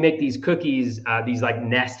actually we make these cookies, these like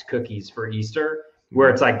nest cookies for Easter, where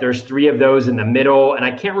it's like there's 3 of those in the middle, and I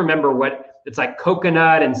can't remember what it's like.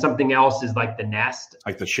 Coconut and something else is like the nest,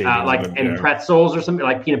 like the shape, and pretzels or something,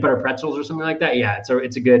 like peanut butter pretzels or something like that. Yeah, so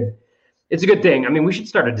it's a good thing. I mean, we should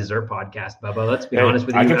start a dessert podcast, Bubba. Let's be honest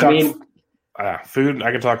with you. Food,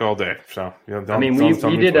 I can talk all day. So, we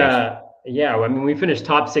finished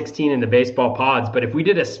top 16 in the baseball pods, but if we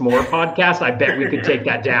did a s'more podcast, I bet we could take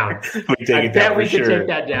that down. Take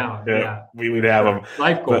that down. Yeah. We would have them.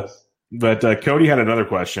 Life goals. But Cody had another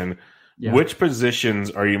question. Yeah. Which positions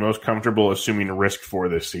are you most comfortable assuming risk for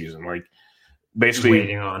this season? Like, basically,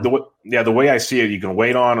 waiting on. The way I see it, you can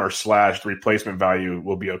wait on or / the replacement value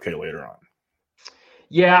will be okay later on.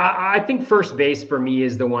 Yeah, I think first base for me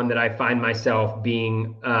is the one that I find myself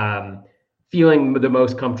being feeling the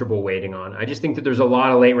most comfortable waiting on. I just think that there's a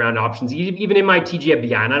lot of late round options, even in my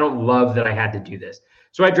TGFBI, and I don't love that I had to do this.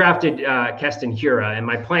 So I drafted Keston Hiura, and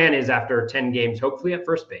my plan is after 10 games, hopefully at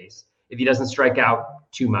first base, if he doesn't strike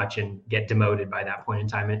out too much and get demoted by that point in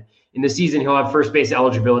time. And in the season, he'll have first base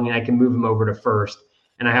eligibility, and I can move him over to first.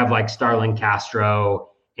 And I have like Starlin Castro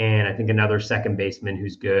and I think another second baseman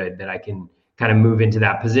who's good that I can kind of move into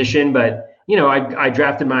that position. But, I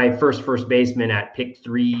drafted my first baseman at pick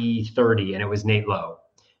 330, and it was Nate Lowe.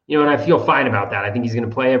 And I feel fine about that. I think he's going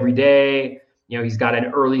to play every day. He's got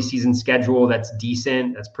an early season schedule that's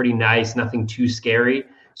decent. That's pretty nice. Nothing too scary.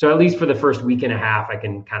 So at least for the first week and a half, I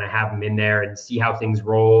can kind of have him in there and see how things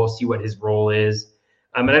roll, see what his role is.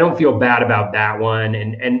 And I don't feel bad about that one.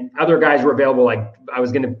 And other guys were available. Like I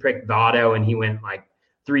was going to pick Votto, and he went like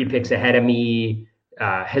 3 picks ahead of me.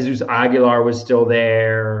 Jesus Aguilar was still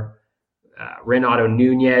there. Renato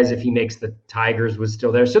Nunez, if he makes the Tigers, was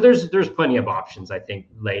still there. So there's plenty of options, I think,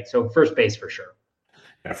 late. So first base for sure.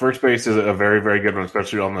 Yeah, first base is a very, very good one,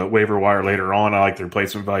 especially on the waiver wire later on. I like the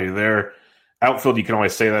replacement value there. Outfield, you can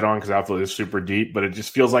always say that on because outfield is super deep, but it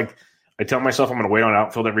just feels like I tell myself I'm going to wait on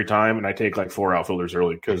outfield every time, and I take like 4 outfielders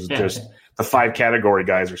early because just the 5 category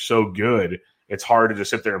guys are so good. It's hard to just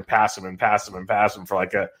sit there and pass them for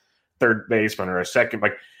like a third baseman or a second.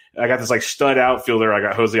 Like I got this like stud outfielder. I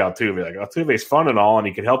got Jose Altuve. Like Altuve's fun and all, and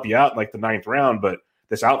he can help you out in like the 9th round, but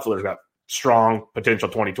this outfielder's got strong potential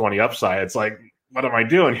 2020 upside. It's like, what am I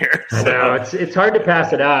doing here? So, no, it's hard to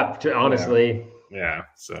pass it up, honestly. Yeah.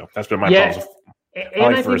 So that's been my problem. I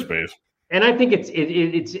like first base. And I think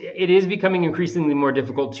it is becoming increasingly more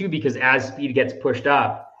difficult too, because as speed gets pushed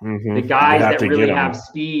up, the guys that really have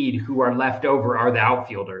speed who are left over are the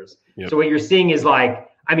outfielders. Yep. So what you're seeing is like,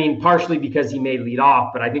 I mean, partially because he may lead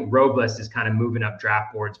off, but I think Robles is kind of moving up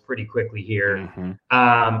draft boards pretty quickly here. Mm-hmm.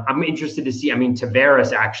 I'm interested to see. I mean,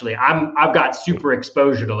 Tavares actually. I've got super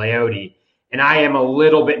exposure to Leote, and I am a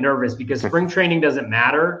little bit nervous because spring training doesn't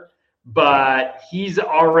matter. But he's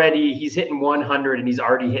hitting 100 and he's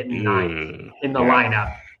already hitting ninth in the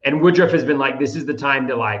lineup. And Woodruff has been like, this is the time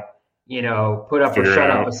to put up or shut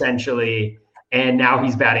up essentially. And now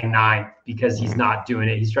he's batting ninth because he's not doing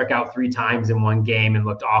it. He struck out 3 times in one game and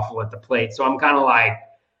looked awful at the plate. So I'm kind of like,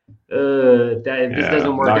 if this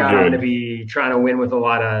doesn't work out, I'm going to be trying to win with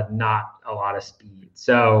not a lot of speed.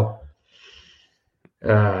 So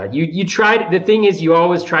you tried. The thing is, you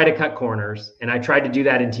always try to cut corners, and I tried to do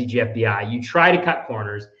that in TGFBI. You try to cut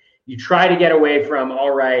corners. You try to get away from. All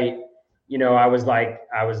right, I was like,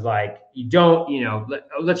 you don't.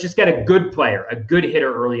 Let's just get a good player, a good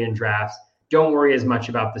hitter early in drafts. Don't worry as much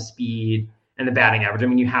about the speed and the batting average. I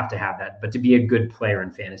mean, you have to have that, but to be a good player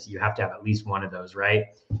in fantasy, you have to have at least one of those, right?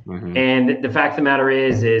 Mm-hmm. And the fact of the matter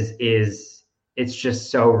is it's just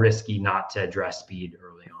so risky not to address speed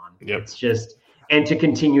early on. Yep. It's just. And to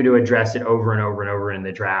continue to address it over and over and over in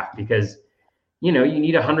the draft because, you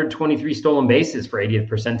need 123 stolen bases for 80th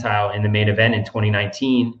percentile in the main event in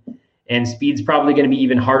 2019. And speed's probably going to be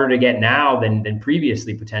even harder to get now than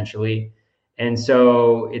previously potentially. And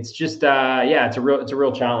so it's just, it's a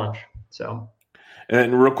real challenge. So. And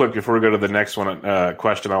then real quick, before we go to the next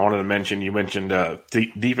question, I wanted to mention, you mentioned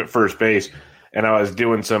deep at first base. And I was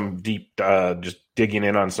doing some deep, just digging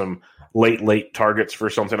in on some late targets for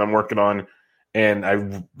something I'm working on. And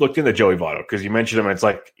I looked into Joey Votto because you mentioned him. And it's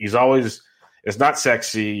like it's not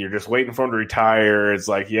sexy. You're just waiting for him to retire. It's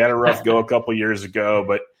like he had a rough go a couple years ago,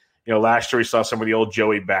 but last year we saw some of the old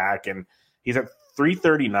Joey back, and he's at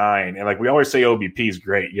 339. And we always say OBP is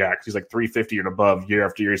great, because he's like 350 and above year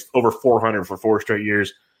after year. He's over 400 for 4 straight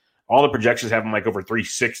years. All the projections have him over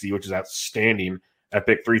 360, which is outstanding at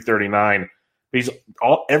pick 339. But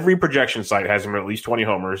every projection site has him at least 20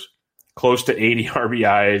 homers, close to 80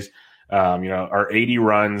 RBIs. Our 80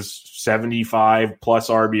 runs, 75 plus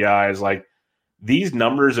RBIs, these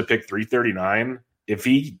numbers at pick 339, if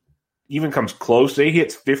he even comes close, say he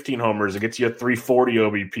hits 15 homers, it gets you a 340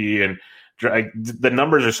 OBP, and the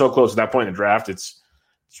numbers are so close at that point in the draft, it's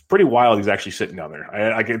pretty wild he's actually sitting down there.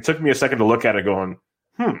 It took me a second to look at it going,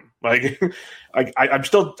 I'm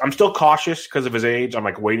still cautious because of his age.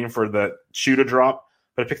 I'm waiting for the shoe to drop,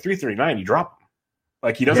 but at pick 339, you drop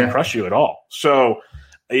him. He doesn't crush you at all. So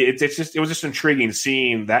it was just intriguing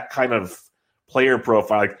seeing that kind of player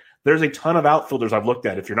profile. There's a ton of outfielders I've looked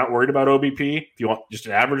at. If you're not worried about OBP, if you want just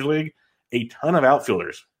an average league, a ton of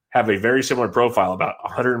outfielders have a very similar profile, about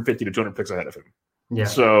 150 to 200 picks ahead of him. Yeah.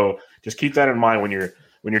 So just keep that in mind when you're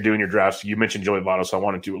doing your drafts. You mentioned Joey Votto, so I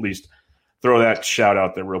wanted to at least throw that shout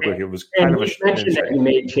out there real quick. It was kind of you mentioned that he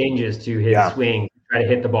made changes to his swing to try to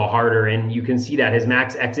hit the ball harder, and you can see that his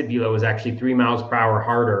max exit velo was actually 3 miles per hour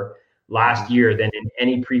harder last year than in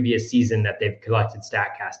any previous season that they've collected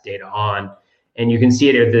StatCast data on. And you can see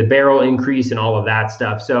it at the barrel increase and all of that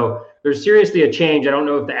stuff. So there's seriously a change. I don't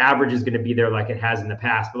know if the average is going to be there like it has in the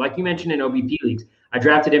past, but like you mentioned in OBP leagues, I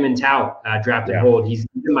drafted him in tout, drafted hold. He's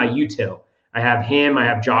in my util. I have him. I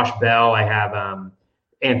have Josh Bell. I have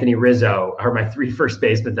Anthony Rizzo are my 3 first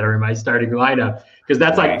basemen that are in my starting lineup. Because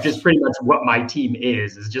that's just pretty much what my team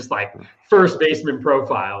is just first baseman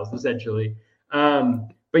profiles essentially.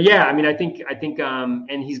 But yeah, I mean, I think,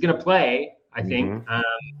 and he's going to play, I think.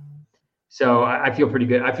 So I feel pretty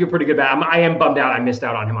good. I am bummed out. I missed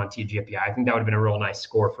out on him on TGFBI. I think that would have been a real nice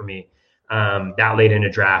score for me that late in a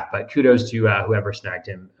draft. But kudos to whoever snagged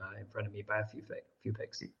him in front of me by a few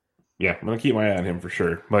picks. Yeah, I'm going to keep my eye on him for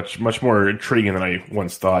sure. Much more intriguing than I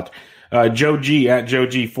once thought. Joe G at Joe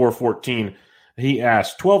G 414. He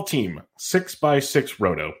asked 12-team 6x6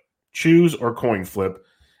 roto, choose or coin flip,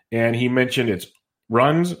 and he mentioned it's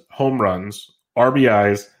runs, home runs,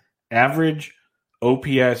 RBIs, average,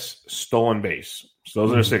 OPS, stolen base. So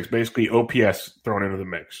those are 6. Basically, OPS thrown into the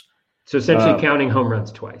mix. So essentially, counting home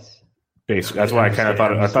runs twice. Basically, that's why I kind of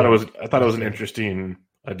thought it was an interesting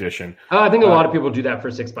addition. I think a lot of people do that for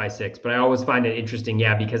 6x6, but I always find it interesting,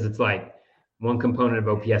 because it's one component of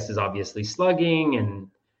OPS is obviously slugging, and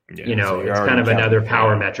it's kind of another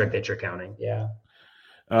power metric that you're counting. Yeah.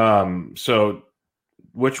 So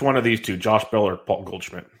which one of these two, Josh Bell or Paul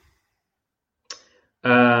Goldschmidt?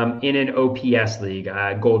 In an OPS league,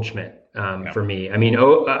 Goldschmidt for me. I mean,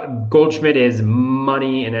 Goldschmidt is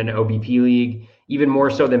money in an OBP league, even more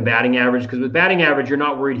so than batting average, because with batting average, you're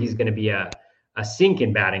not worried he's going to be a sink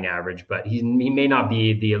in batting average, but he may not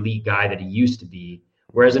be the elite guy that he used to be.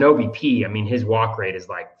 Whereas an OBP, I mean, his walk rate is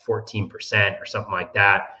 14% or something like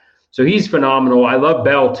that. So he's phenomenal. I love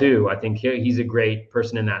Bell too. I think he's a great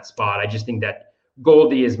person in that spot. I just think that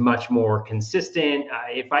Goldie is much more consistent.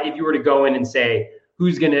 If you were to go in and say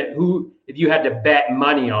if you had to bet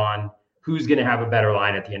money on who's going to have a better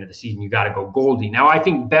line at the end of the season, you got to go Goldie. Now I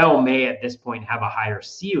think Bell may at this point have a higher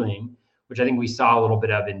ceiling, which I think we saw a little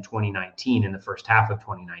bit of in 2019, in the first half of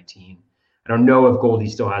 2019. I don't know if Goldie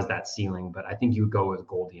still has that ceiling, but I think you would go with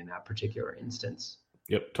Goldie in that particular instance.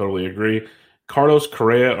 Yep, totally agree. Carlos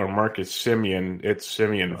Correa or Marcus Semien? It's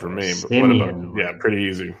Semien for me. But Semien. What about, pretty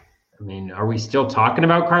easy. I mean, are we still talking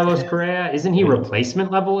about Carlos Correa? Isn't he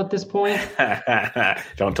replacement level at this point?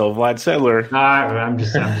 Don't tell Vlad Sedler. I'm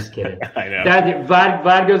just kidding. I know.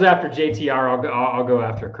 Vlad goes after JTR. I'll go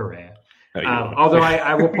after Correa. Although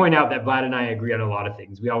I will point out that Vlad and I agree on a lot of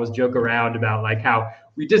things. We always joke around about like how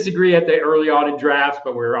we disagree at the early on in drafts,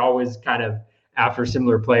 but we're always kind of after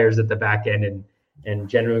similar players at the back end, and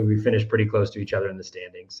generally we finish pretty close to each other in the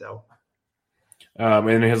standings. So,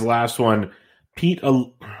 and his last one,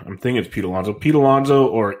 I'm thinking it's Pete Alonso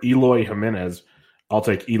or Eloy Jimenez. I'll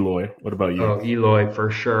take Eloy. What about you? Oh, Eloy for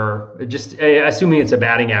sure. Just assuming it's a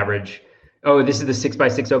batting average. Oh, this is the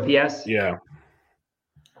 6x6 OPS? Yeah.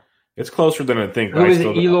 It's closer than I think. Who is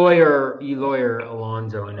it, Eloy or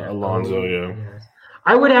Alonso? Alonso, yeah. Yes.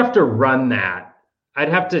 I would have to run that. I'd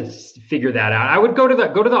have to figure that out. I would go to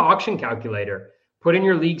the auction calculator, put in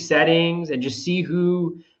your league settings, and just see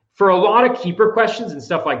who. For a lot of keeper questions and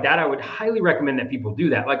stuff like that, I would highly recommend that people do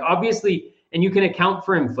that. Like obviously, and you can account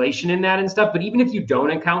for inflation in that and stuff. But even if you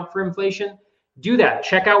don't account for inflation, do that.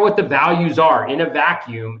 Check out what the values are in a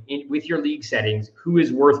vacuum with your league settings. Who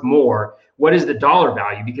is worth more? What is the dollar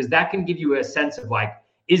value? Because that can give you a sense of like,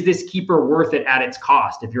 is this keeper worth it at its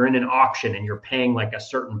cost? If you're in an auction and you're paying like a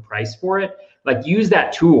certain price for it, like use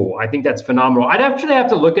that tool. I think that's phenomenal. I'd actually have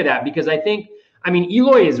to look at that because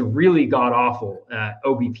Eloy is really god awful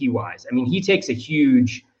OBP wise. I mean, he takes a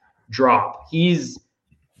huge drop. He's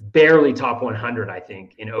barely top 100, I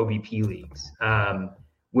think, in OBP leagues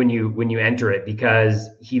when you enter it, because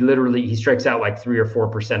he strikes out like 3 or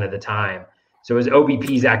 4% of the time. So his OBP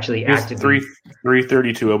is actually actively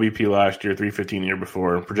 332 OBP last year, 315 the year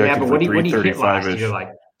before. Projected for 335-ish.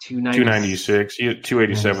 Like 296. He hit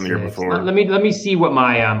 287 the year before. Let me see what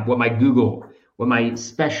my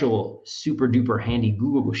special super duper handy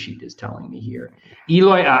Google sheet is telling me here.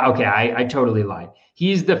 Eloy, okay, I totally lied.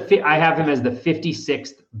 I have him as the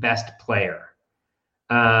 56th best player.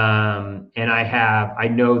 And I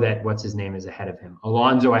know that what's his name is ahead of him.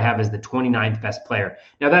 Alonso I have as the 29th best player.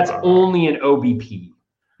 Now that's only an OBP.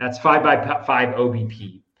 That's 5x5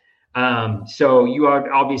 OBP. So you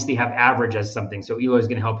obviously have average as something. So Eloy is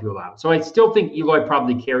going to help you out. So I still think Eloy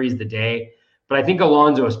probably carries the day. But I think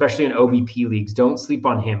Alonso, especially in OBP leagues, don't sleep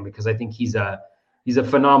on him because I think he's a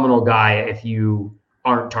phenomenal guy if you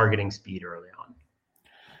aren't targeting speed early on.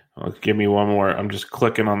 Well, give me one more. I'm just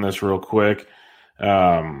clicking on this real quick.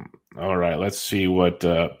 All right, let's see what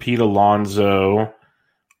Pete Alonso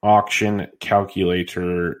auction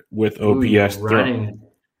calculator with OPS.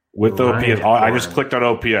 OPS, I just clicked on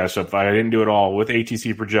OPS. So if I didn't do it all with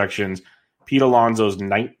ATC projections, Pete Alonso's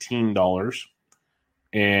 $19.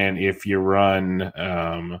 And if you run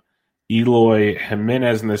Eloy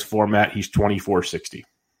Jimenez in this format, he's $24.60.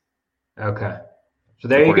 Okay. So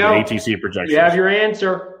there you go. ATC projections. You have your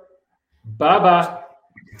answer. Bubba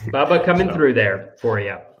coming through there for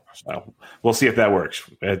you. So we'll see if that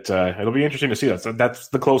works. It'll be interesting to see that. So that's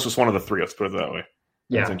the closest one of the three. Let's put it that way.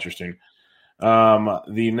 That's interesting.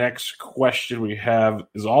 The next question we have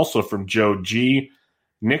is also from Joe G.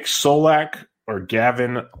 Nick Solak or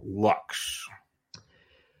Gavin Lux?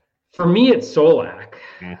 For me, it's Solak.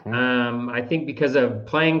 Mm-hmm. I think because of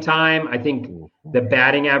playing time, I think the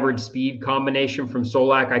batting average speed combination from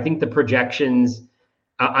Solak, I think the projections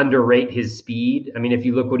underrate his speed. I mean, if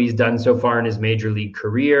you look what he's done so far in his major league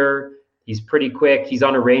career, he's pretty quick. He's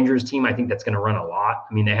on a Rangers team. I think that's going to run a lot.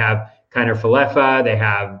 I mean, they have Kiner Falefa, they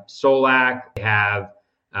have Solak, they have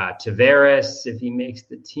Tavares if he makes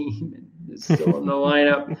the team and is still in the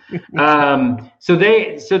lineup. So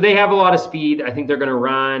they have a lot of speed. I think they're going to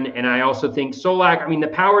run, and I also think Solak. I mean, the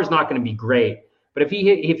power is not going to be great, but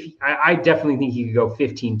I definitely think he could go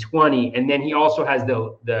 15-20, and then he also has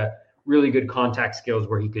the really good contact skills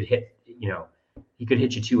where he could hit. He could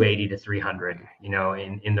hit you 280 to 300.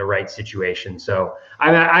 In the right situation. So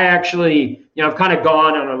I actually, I've kind of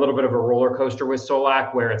gone on a little bit of a roller coaster with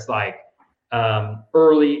Solak, where it's like.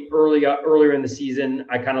 Earlier in the season,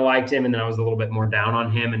 I kind of liked him, and then I was a little bit more down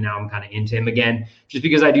on him, and now I'm kind of into him again, just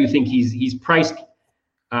because I do think he's priced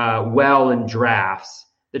well in drafts.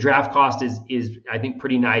 The draft cost is I think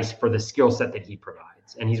pretty nice for the skill set that he provides.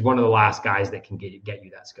 sets. And he's one of the last guys that can get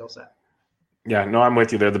you that skill set. Yeah, no, I'm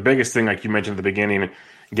with you there. The biggest thing, like you mentioned at the beginning,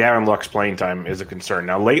 Gavin Luck's playing time is a concern.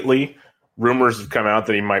 Now, lately, rumors have come out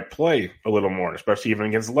that he might play a little more, especially even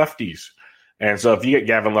against lefties. And so if you get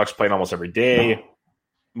Gavin Lux playing almost every day,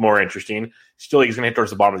 more interesting. Still, he's going to hit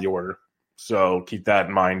towards the bottom of the order. So keep that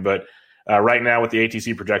in mind. But right now with the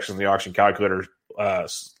ATC projections in the auction calculator,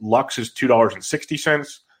 Lux is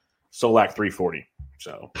 $2.60, Solak $3.40.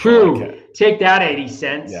 So take that 80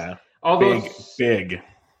 cents. Yeah, Although big.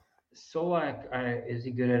 Solak, is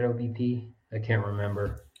he good at OBP? I can't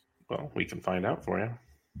remember. Well, we can find out for you.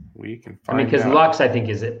 Because Lux, I think,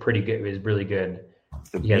 is pretty good. Is really good.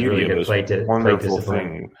 He has really good play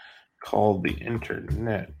thing called the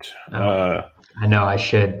internet. I know I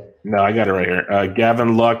should. No, I got it right here.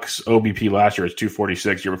 Gavin Lux OBP last year was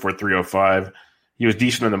 246. Year before 305. He was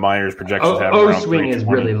decent in the minors. Projections have O swing is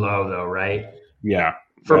really low though, right? Yeah,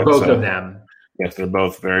 for both of them. Yes, they're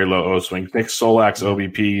both very low O swing. Nick Solak's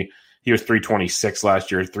OBP. He was 326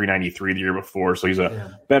 last year, 393 the year before. So he's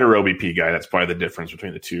a better OBP guy. That's probably the difference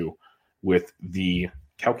between the two with the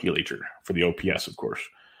calculator for the OPS, of course.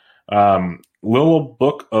 Little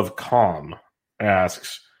Book of Calm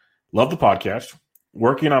asks, love the podcast.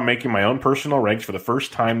 Working on making my own personal ranks for the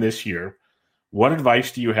first time this year. What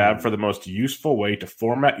advice do you have for the most useful way to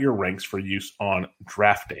format your ranks for use on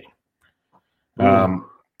draft day?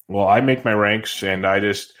 Well, I make my ranks and I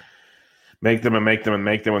just make them. And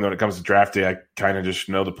when it comes to draft day, I kind of just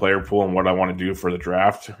know the player pool and what I want to do for the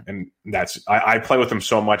draft. And I play with them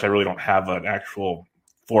so much, I really don't have an actual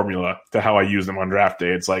formula to how I use them on draft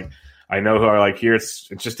day. It's like, I know who I like here. It's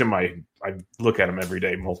just I look at them every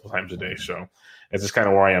day, multiple times a day. So it's just kind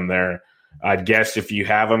of where I am there. I'd guess if you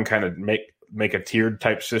have them, kind of make a tiered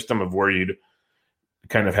type system of where you'd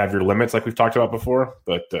kind of have your limits like we've talked about before.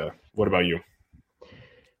 But what about you?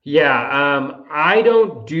 Yeah, I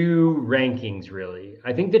don't do rankings really.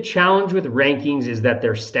 I think the challenge with rankings is that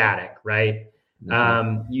they're static, right?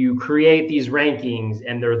 Mm-hmm. You create these rankings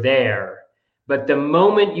and they're there, but the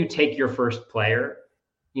moment you take your first player,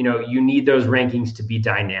 you need those rankings to be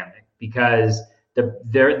dynamic because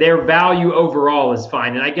their value overall is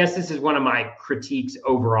fine. And I guess this is one of my critiques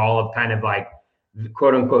overall of kind of like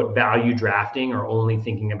quote unquote value drafting or only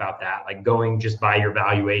thinking about that, like going just by your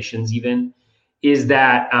valuations even. Is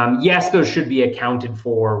that yes, those should be accounted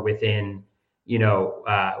for within the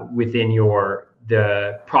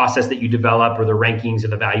process that you develop or the rankings or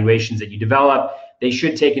the valuations that you develop. They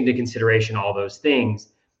should take into consideration all those things.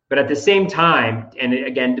 But at the same time, and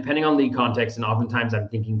again, depending on league context, and oftentimes I'm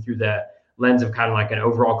thinking through the lens of kind of like an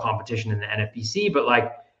overall competition in the NFBC, but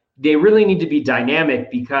like they really need to be dynamic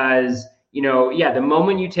because the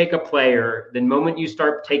moment you take a player, the moment you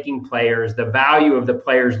start taking players, the value of the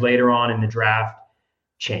players later on in the draft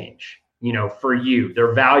change. For you,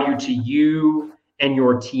 their value to you and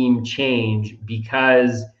your team change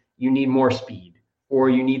because you need more speed, or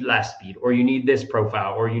you need less speed, or you need this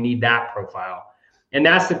profile, or you need that profile. And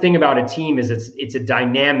that's the thing about a team is it's a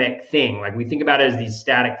dynamic thing. Like we think about it as these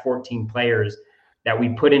static 14 players that we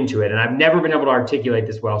put into it. And I've never been able to articulate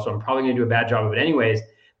this well, so I'm probably going to do a bad job of it anyways.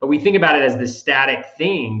 But we think about it as this static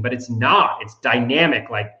thing, but it's not. It's dynamic.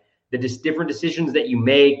 Like the different decisions that you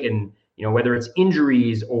make, and whether it's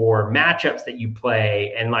injuries or matchups that you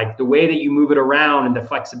play, and like the way that you move it around and the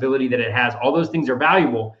flexibility that it has, all those things are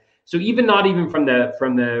valuable. So not even from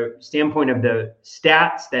the standpoint of the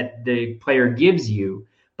stats that the player gives you,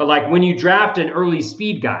 but like when you draft an early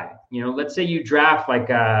speed guy, let's say you draft like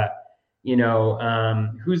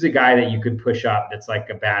who's a guy that you could push up that's like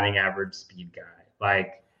a batting average speed guy,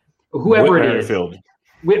 like whoever it is.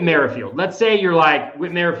 Whit Merrifield. Let's say you're like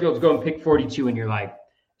Whit Merrifield's going pick 42, and you're like,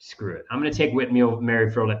 screw it, I'm going to take Whit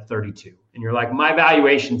Merrifield at 32, and you're like, my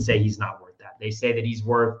valuations say he's not worth that. They say that he's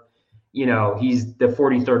worth. He's the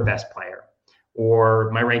 43rd best player, or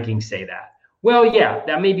my rankings say that. Well, yeah,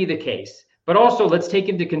 that may be the case. But also let's take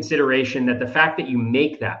into consideration that the fact that you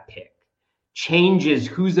make that pick changes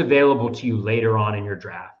who's available to you later on in your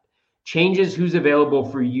draft, changes who's available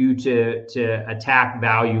for you to attack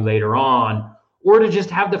value later on, or to just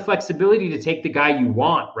have the flexibility to take the guy you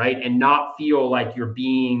want, right? And not feel like you're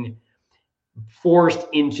being forced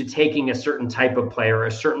into taking a certain type of player,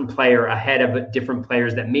 a certain player ahead of different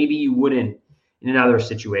players that maybe you wouldn't in another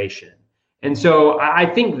situation. And so I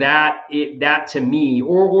think that to me,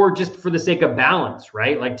 or just for the sake of balance,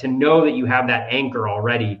 right? Like to know that you have that anchor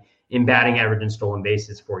already in batting average and stolen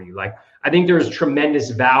bases for you. Like I think there's tremendous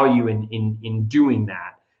value in doing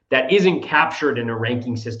that isn't captured in a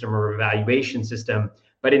ranking system or evaluation system,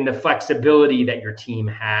 but in the flexibility that your team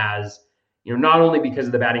has not only because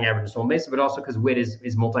of the batting average and stolen bases, but also because Witt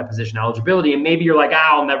is multi-position eligibility. And maybe you're like,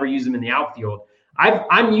 I'll never use him in the outfield.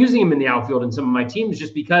 I'm using him in the outfield in some of my teams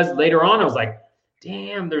just because later on I was like,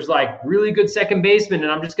 damn, there's like really good second baseman,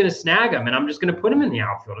 and I'm just going to snag him, and I'm just going to put him in the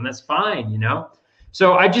outfield, and that's fine,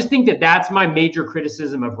 So I just think that that's my major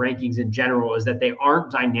criticism of rankings in general, is that they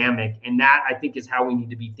aren't dynamic, and that I think is how we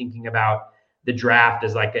need to be thinking about the draft,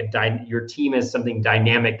 as like your team is something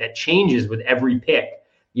dynamic that changes with every pick.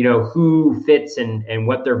 Who fits and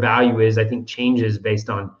what their value is, I think changes based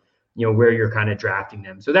on where you're kind of drafting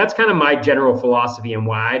them. So that's kind of my general philosophy and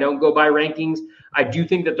why I don't go by rankings. I do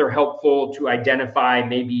think that they're helpful to identify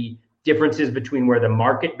maybe differences between where the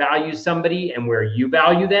market values somebody and where you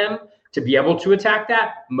value them to be able to attack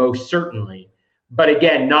that, most certainly. But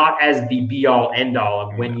again, not as the be all end all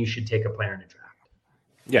of when you should take a player in a draft.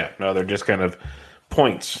 Yeah, no, they're just kind of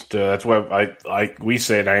points. That's why we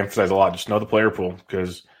say, and I emphasize a lot, just know the player pool,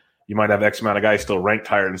 because you might have X amount of guys still ranked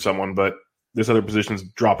higher than someone, but this other position's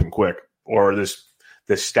dropping quick, or this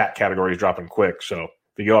stat category is dropping quick. So if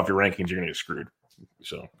you go off your rankings, you're going to get screwed.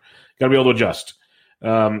 So you got to be able to adjust.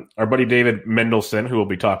 Our buddy David Mendelson, who we'll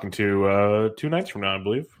be talking to 2 nights from now, I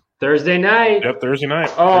believe. Thursday night. Yep, Thursday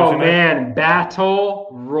night. Oh, Thursday man. night. Battle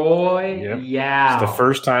Roy. Yep. Yeah. It's the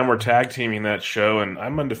first time we're tag teaming that show, and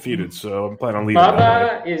I'm undefeated, so I'm planning on leaving.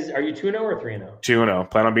 Bubba are you 2-0 or 3-0?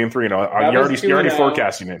 2-0. Plan on being 3-0. You're already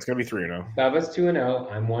forecasting it. It's going to be 3-0. Bubba's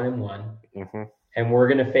 2-0. I'm 1-1. Mm-hmm. And we're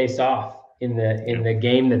going to face off in the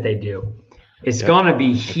game that they do. It's going to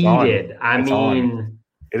be heated.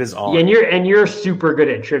 It is on. And you're super good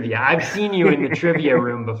at trivia. I've seen you in the trivia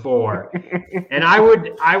room before. And I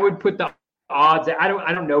would put the odds. I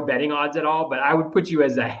don't know betting odds at all, but I would put you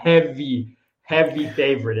as a heavy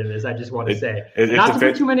favorite in this. I just want to say, not to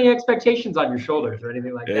put too many expectations on your shoulders or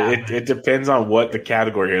anything like that. It depends on what the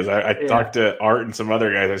category is. I talked to Art and some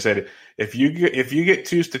other guys. I said, if you get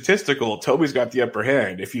too statistical, Toby's got the upper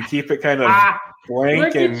hand. If you keep it kind of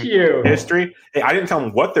blank and history, hey, I didn't tell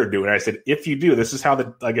them what they're doing. I said, if you do, this is how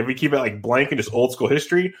if we keep it like blank and just old school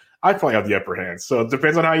history, I probably have the upper hand. So it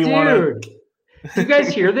depends on how you want to. Do you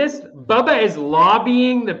guys hear this? Bubba is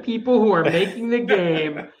lobbying the people who are making the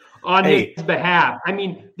game on his behalf. I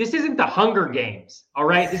mean, this isn't the Hunger Games, all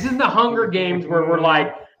right? This isn't the Hunger Games where we're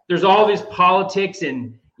like, there's all this politics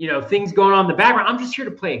and, things going on in the background. I'm just here to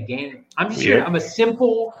play a game. I'm just here. I'm a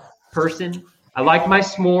simple person. I like my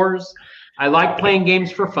s'mores. I like playing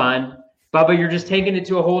games for fun. Bubba, you're just taking it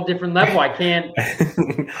to a whole different level. I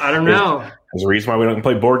don't know. There's a reason why we don't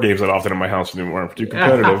play board games that often in my house anymore. I'm too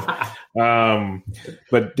competitive.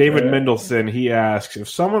 But David Mendelson, he asks, if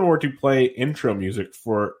someone were to play intro music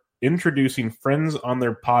for introducing friends on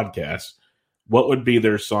their podcast, what would be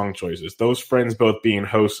their song choices? Those friends both being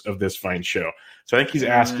hosts of this fine show. So I think he's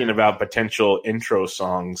asking about potential intro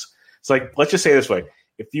songs. It's like, let's just say it this way.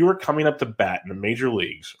 If you were coming up to bat in the major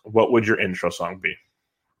leagues, what would your intro song be?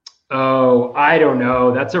 Oh, I don't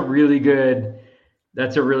know. That's a really good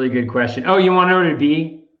question. Oh, you want to know what it would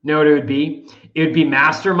be? Know what it would be? It would be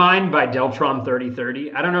Mastermind by Deltron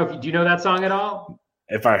 3030. I don't know do you know that song at all?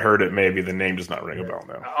 If I heard it, maybe the name does not ring a bell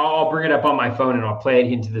now. I'll bring it up on my phone and I'll play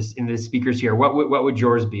it into the speakers here. What would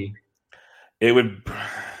yours be? It would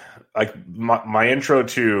like my intro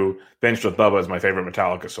to Benched with Bubba is my favorite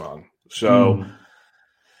Metallica song. So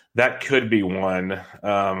that could be one.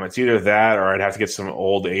 It's either that or I'd have to get some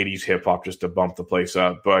old 80s hip hop just to bump the place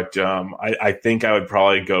up. But I think I would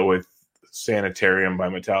probably go with Sanitarium by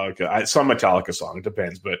Metallica. Some Metallica song, it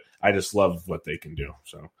depends, but I just love what they can do.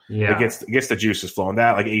 So it gets the juices flowing.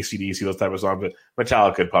 That like AC/DC, those type of songs, but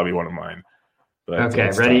Metallica would probably be one of mine. But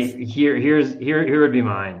okay, ready? Tough. Here would be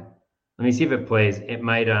mine. Let me see if it plays. It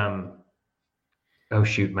might. Oh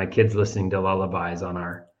shoot, my kid's listening to lullabies on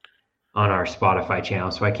our Spotify channel,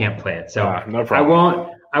 so I can't play it. So no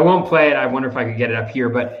problem. I won't play it. I wonder if I could get it up here.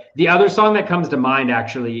 But the other song that comes to mind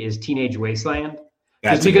actually is Teenage Wasteland.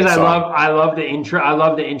 Just because I love the intro. I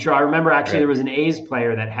love the intro. I remember actually there was an A's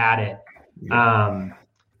player that had it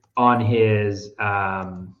on his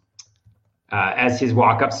as his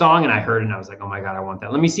walk-up song, and I heard it and I was like, oh my God, I want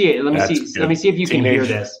that. Let me see it. Let me see if you can hear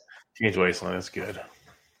this. Teenage Wasteland, that's good.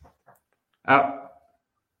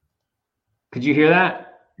 Could you hear that?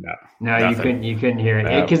 No, you couldn't hear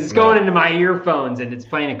it because it's going into my earphones and it's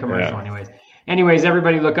playing a commercial. Anyways,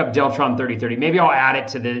 everybody look up Deltron 3030. Maybe I'll add it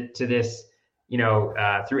to this,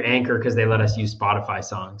 through Anchor because they let us use Spotify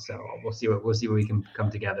songs. So we'll see what we can come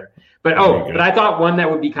together. But I thought one that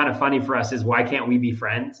would be kind of funny for us is why can't we be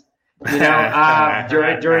friends? During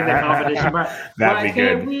the competition. That'd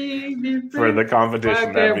be good for the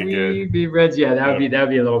competition. That'd be good. Be friends? Yeah, that would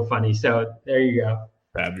be a little funny. So there you go.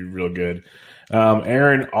 That'd be real good.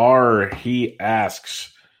 Aaron R., he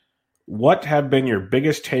asks, what have been your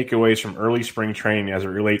biggest takeaways from early spring training as it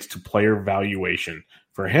relates to player valuation?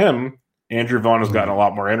 For him, Andrew Vaughn has gotten a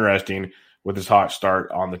lot more interesting with his hot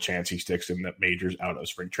start on the chance he sticks in the majors out of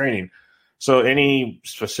spring training. So any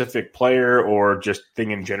specific player or just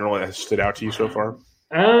thing in general that has stood out to you so far?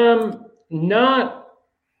 Not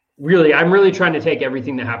really. I'm really trying to take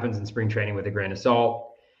everything that happens in spring training with a grain of salt.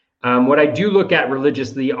 What I do look at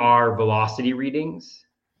religiously are velocity readings.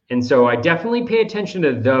 And so I definitely pay attention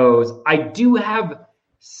to those. I do have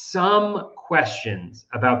some questions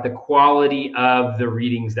about the quality of the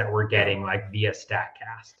readings that we're getting, like via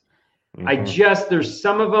StatCast. Mm-hmm. There's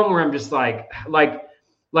some of them where I'm just like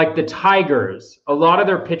the Tigers, a lot of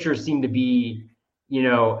their pitchers seem to be,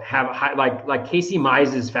 have high, like Casey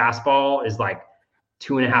Mize's fastball is like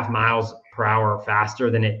 2.5 miles per hour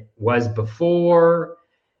faster than it was before.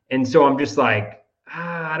 And so I'm just like,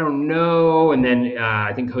 I don't know. And then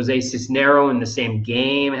I think Jose Cisnero in the same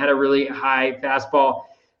game had a really high fastball.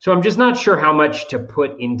 So I'm just not sure how much to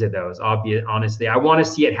put into those, honestly. I want to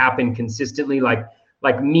see it happen consistently. Like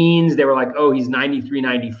Means, they were like, oh, he's 93,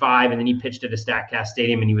 95. And then he pitched at a StatCast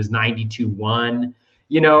stadium and he was 92-1,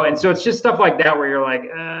 And so it's just stuff like that where you're like,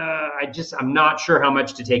 I'm not sure how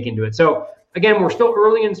much to take into it. So again, we're still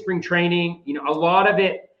early in spring training. A lot of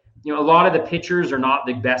the pitchers are not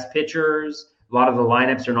the best pitchers. A lot of the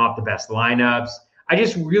lineups are not the best lineups. I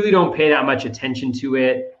just really don't pay that much attention to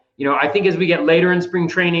it. I think as we get later in spring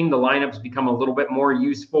training, the lineups become a little bit more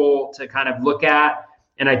useful to kind of look at.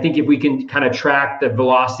 And I think if we can kind of track the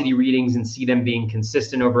velocity readings and see them being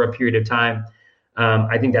consistent over a period of time,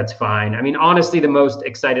 I think that's fine. I mean, honestly, the most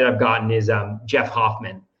excited I've gotten is Jeff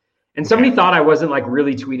Hoffman. And somebody thought I wasn't like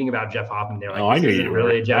really tweeting about Jeff Hoffman. They're like, I knew you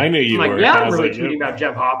really were. Jeff. I knew you I'm were. like, yeah, I'm really tweeting about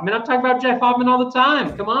Jeff Hoffman. I'm talking about Jeff Hoffman all the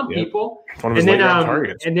time. Come on, people. One of his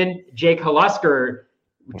targets. And then Jake Halusker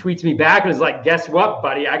tweets me back and is like, guess what,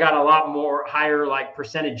 buddy? I got a lot more higher like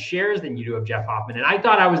percentage shares than you do of Jeff Hoffman. And I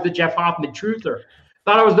thought I was the Jeff Hoffman truther.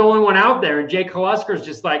 Thought I was the only one out there. And Jake Halusker's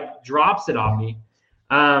just like drops it on me.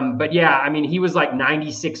 But yeah, I mean, he was like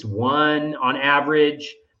 96-1 on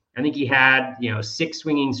average. I think he had, 6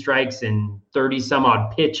 swinging strikes and 30 some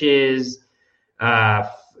odd pitches, 4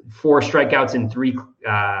 strikeouts in 3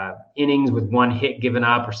 innings with 1 hit given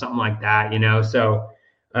up or something like that, So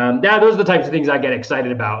those are the types of things I get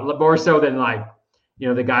excited about, more so than like,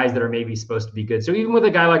 the guys that are maybe supposed to be good. So even with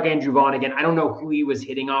a guy like Andrew Vaughn, again, I don't know who he was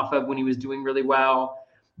hitting off of when he was doing really well,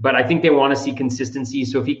 but I think they want to see consistency.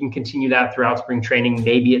 So if he can continue that throughout spring training,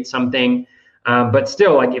 maybe it's something. But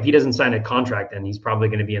still, like if he doesn't sign a contract, then he's probably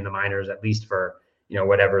going to be in the minors at least for,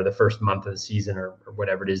 whatever the first month of the season or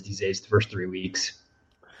whatever it is these days, the first 3 weeks.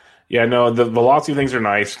 Yeah, no, the velocity things are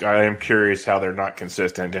nice. I am curious how they're not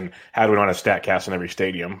consistent and how do we not have StatCast in every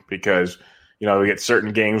stadium because, we get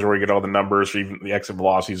certain games where we get all the numbers, or even the exit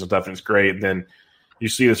velocities and stuff, and it's great. And then you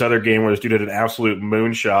see this other game where this dude did an absolute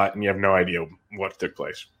moonshot and you have no idea what took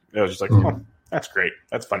place. It was just like, oh, that's great.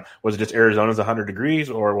 That's fun. Was it just Arizona's 100 degrees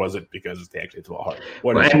or was it because they actually threw hard?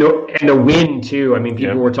 And the wind too. I mean,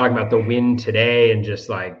 people were talking about the wind today and just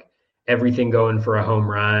like everything going for a home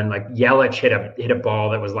run. Like Yelich hit a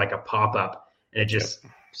ball that was like a pop-up and it just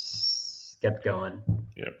kept going.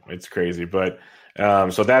 Yeah, it's crazy. But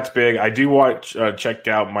so that's big. I do check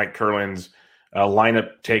out Mike Curlin's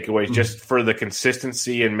lineup takeaways just for the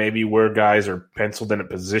consistency and maybe where guys are penciled in at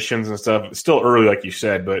positions and stuff. It's still early, like you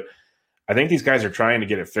said, but I think these guys are trying to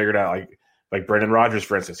get it figured out. Like Brendan Rodgers,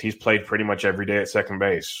 for instance, he's played pretty much every day at second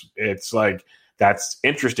base. It's like, that's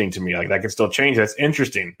interesting to me. Like that can still change. That's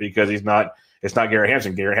interesting because it's not Garrett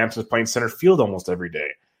Hampson. Garrett Hampson's playing center field almost every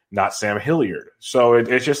day, not Sam Hilliard. So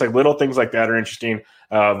it's just like little things like that are interesting.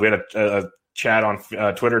 We had a chat on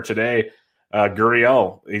Twitter today.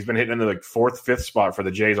 Gurriel, he's been hitting into the 4th, 5th spot for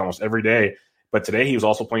the Jays almost every day. But today he was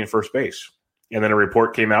also playing first base. And then a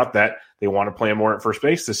report came out that they want to play him more at first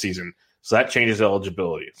base this season. So that changes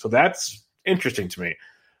eligibility. So that's interesting to me.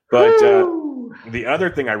 But the other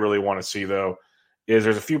thing I really want to see, though, is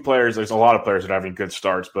there's a lot of players that are having good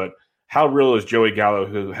starts, but how real is Joey Gallo,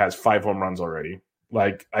 who has 5 home runs already?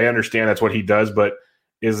 Like, I understand that's what he does, but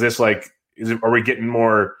are we getting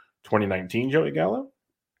more 2019 Joey Gallo?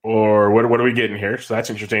 Or what are we getting here? So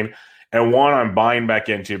that's interesting. And one I'm buying back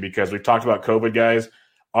into because we talked about COVID guys.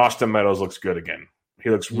 Austin Meadows looks good again. He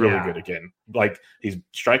looks really good again. Like he's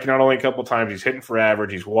striking out only a couple times. He's hitting for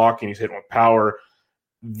average. He's walking. He's hitting with power.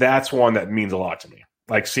 That's one that means a lot to me.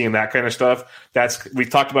 Like seeing that kind of stuff. We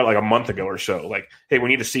talked about it like a month ago or so. Like, hey, we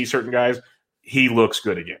need to see certain guys. He looks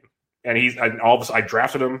good again. And I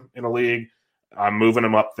drafted him in a league. I'm moving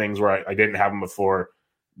him up things where I didn't have him before.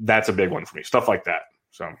 That's a big one for me. Stuff like that.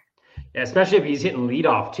 So, especially if he's hitting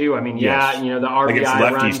leadoff too. I mean, Yes. the RBI against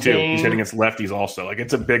run lefties too. thing. He's hitting against lefties also. Like,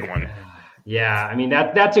 it's a big one. Yeah, I mean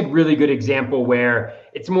that's a really good example where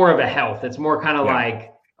it's more of a health. It's more kind of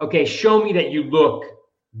like, okay, show me that you look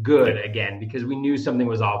good again, because we knew something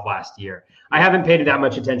was off last year. I haven't paid that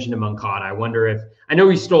much attention to Moncada. I know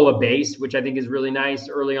he stole a base, which I think is really nice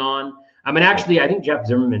early on. I mean, actually, I think Jeff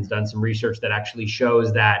Zimmerman's done some research that actually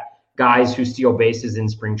shows that guys who steal bases in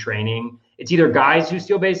spring training, it's either guys who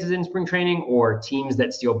steal bases in spring training or teams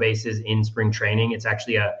that steal bases in spring training. It's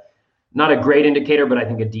actually not a great indicator, but I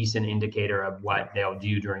think a decent indicator of what they'll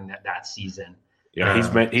do during that season. Yeah,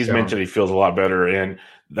 he's mentioned he feels a lot better. And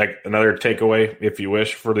like another takeaway, if you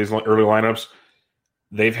wish, for these early lineups,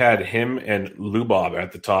 they've had him and Lubov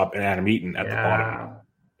at the top and Adam Eaton at the bottom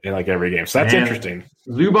in like every game. So that's interesting.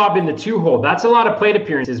 Lubov in the 2-hole. That's a lot of plate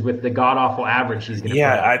appearances with the god awful average he's going to.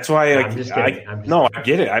 Yeah, that's why. I'm just kidding. I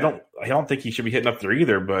get it. I don't think he should be hitting up there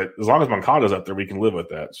either. But as long as Moncada's up there, we can live with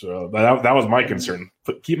that. So that was my concern.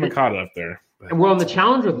 Keep Moncada up there. Well, and the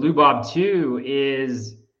challenge with Lubov too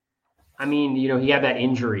is, I mean, he had that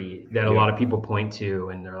injury that a lot of people point to,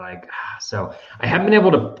 and they're like, so I haven't been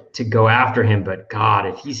able to go after him. But God,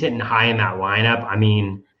 if he's hitting high in that lineup, I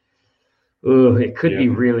mean, it could be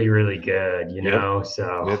really, really good,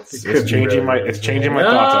 So it's changing my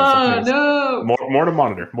thoughts on some things. No, more to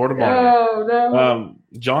monitor. No.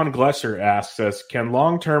 John Glesser asks us, can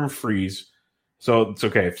long-term freeze? So it's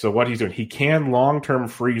okay. So what he's doing, he can long-term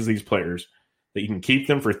freeze these players. That you can keep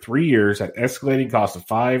them for 3 years at escalating costs of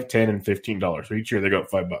 $5, $10, and $15. So each year they go up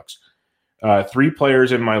 $5. 3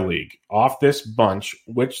 players in my league. Off this bunch,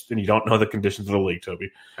 then you don't know the conditions of the league, Toby.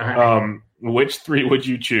 Right. Which 3 would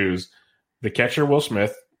you choose? The catcher, Will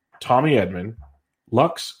Smith, Tommy Edman,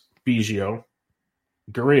 Lux, Biggio,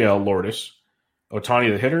 Gurriel, Lourdes,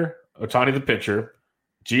 Ohtani the hitter, Ohtani the pitcher,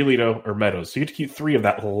 Giolito, or Meadows. So you get to keep 3 of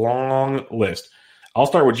that long list. I'll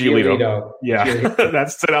start with Giolito. Yeah,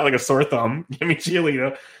 that stood out like a sore thumb. Give me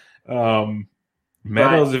Giolito.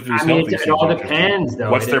 Meadows, if he's healthy. It all depends, though.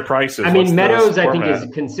 What's their prices? I mean, Meadows, I think, is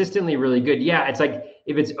consistently really good. Yeah, it's like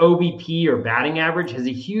if it's OBP or batting average, has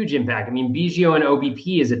a huge impact. I mean, Biggio and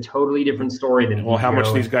OBP is a totally different story than how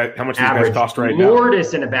much these guys cost right now?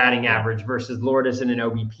 Lourdes and a batting average versus Lourdes and an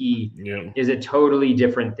OBP is a totally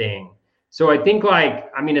different thing. So I think,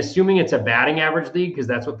 assuming it's a batting average league, because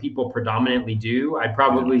that's what people predominantly do, I'd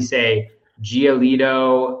probably say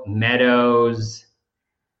Giolito, Meadows.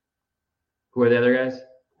 Who are the other guys?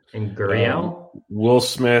 And Gurriel? Will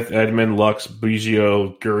Smith, Edman, Lux,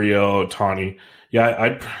 Biggio, Gurriel, Ohtani.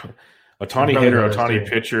 Yeah, Ohtani hitter, Ohtani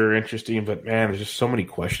pitcher, interesting, but man, there's just so many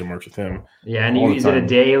question marks with him. Yeah, and is it a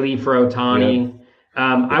daily for Ohtani? Yeah.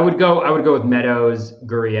 I would go with Meadows,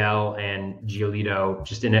 Gurriel, and Giolito,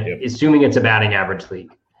 just assuming it's a batting average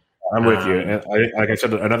league. I'm with you. And like I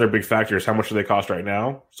said, another big factor is how much do they cost right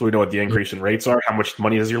now, so we know what the increase in rates are. How much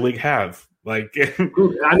money does your league have? I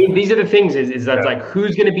mean, these are the things. Is that like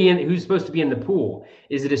who's supposed to be in the pool?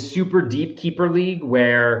 Is it a super deep keeper league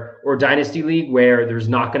or dynasty league where there's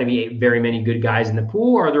not going to be very many good guys in the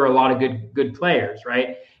pool, or are there a lot of good players,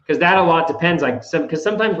 right? Because that a lot depends. Because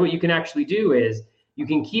sometimes what you can actually do is you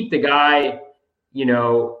can keep the guy,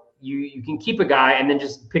 you can keep a guy and then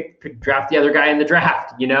just draft the other guy in the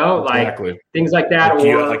draft, exactly. Things like that.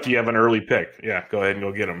 Do you have an early pick? Yeah, go ahead and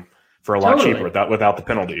go get him for a lot cheaper without the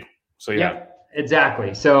penalty. So yeah,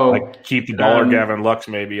 exactly. So keep the dollar Gavin Lux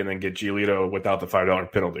maybe, and then get Giolito without the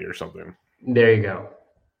 $5 penalty or something. There you go.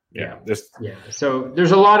 Yeah. So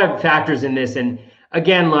there's a lot of factors in this, and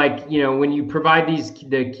again, when you provide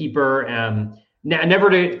the keeper, never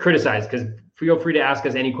to criticize, because feel free to ask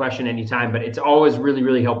us any question anytime, but it's always really,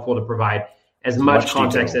 really helpful to provide as much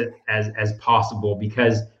context as possible,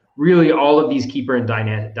 because really all of these keeper and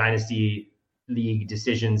dynasty league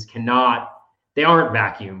decisions they aren't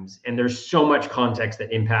vacuums, and there's so much context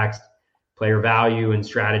that impacts player value and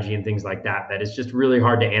strategy and things like that it's just really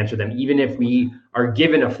hard to answer them, even if we are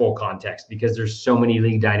given a full context, because there's so many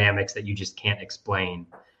league dynamics that you just can't explain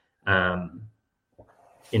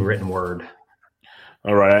in written word.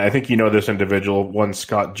 All right. I think this individual, one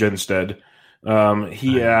Scott Genstead.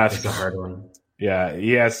 He asks, it's a hard one. Yeah,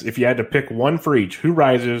 he asks, if you had to pick one for each, who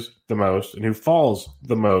rises the most and who falls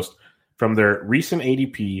the most from their recent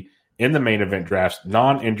ADP in the main event drafts,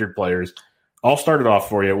 non-injured players. I'll start it off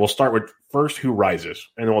for you. We'll start with first who rises,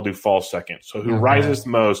 and then we'll do falls second. So who rises the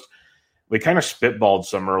most? We kind of spitballed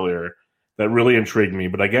some earlier that really intrigued me,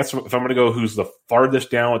 but I guess if I'm going to go who's the farthest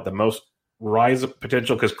down with the most rise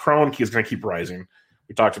potential, because Kroenke is going to keep rising.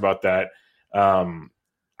 We talked about that.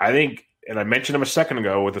 I think, and I mentioned him a second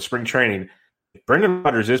ago with the spring training, Brendan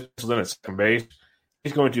Rodgers is penciled in at second base.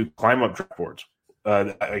 He's going to climb up draft boards.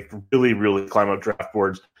 like really, really climb up draft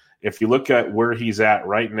boards. If you look at where he's at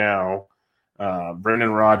right now,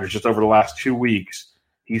 Brendan Rodgers, just over the last 2 weeks,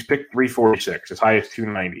 he's picked 346, as high as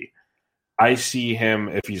 290. I see him,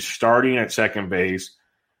 if he's starting at second base,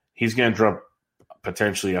 he's going to drop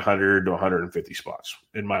potentially 100 to 150 spots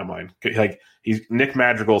in my mind. Like Nick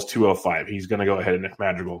Madrigal's 205. He's going to go ahead of Nick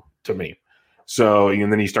Madrigal to me. So,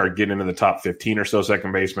 and then you start getting into the top 15 or so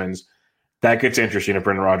second basemen. That gets interesting if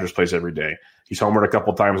Brendan Rodgers plays every day. He's homered a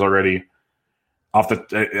couple times already.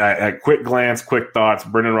 At quick glance, quick thoughts,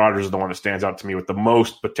 Brendan Rodgers is the one that stands out to me with the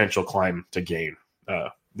most potential climb to gain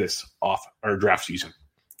this draft season.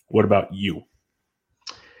 What about you?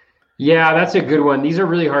 Yeah, that's a good one. These are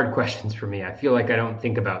really hard questions for me. I feel like I don't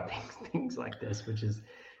think about things like this, which is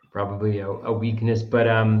probably a weakness. But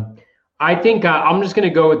I think I'm just going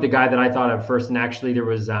to go with the guy that I thought of first. And actually, there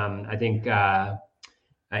was I think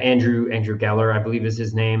Andrew Geller, I believe is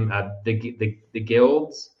his name. The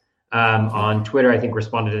Guilds on Twitter, I think,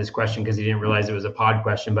 responded to this question because he didn't realize it was a pod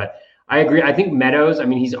question. But I agree. I think Meadows, I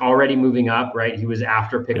mean, he's already moving up, right? He was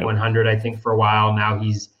after pick 100, I think, for a while. Now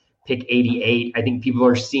he's pick 88. I think people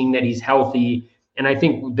are seeing that he's healthy. And I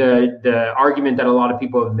think the argument that a lot of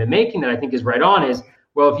people have been making that I think is right on is,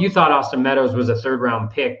 well, if you thought Austin Meadows was a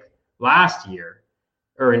third-round pick last year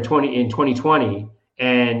or in 2020,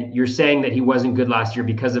 and you're saying that he wasn't good last year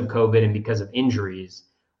because of COVID and because of injuries,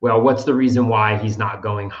 well, what's the reason why he's not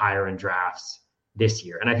going higher in drafts this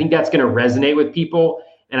year? And I think that's going to resonate with people.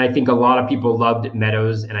 And I think a lot of people loved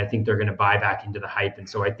Meadows, and I think they're going to buy back into the hype. And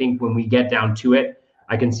so I think when we get down to it,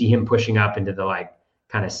 I can see him pushing up into the like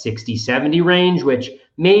kind of 60, 70 range, which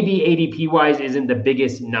maybe ADP wise isn't the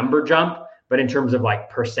biggest number jump, but in terms of like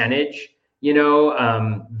percentage,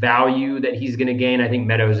 value that he's going to gain, I think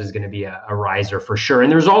Meadows is going to be a riser for sure.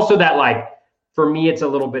 And there's also that, like, for me, it's a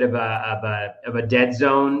little bit of a dead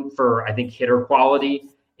zone for, I think, hitter quality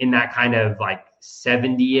in that kind of like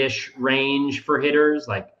 70-ish range for hitters,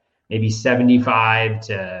 like maybe 75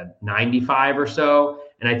 to 95 or so.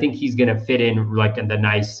 And I think he's going to fit in like in the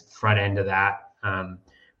nice front end of that,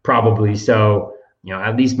 probably. So,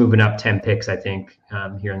 at least moving up 10 picks, I think,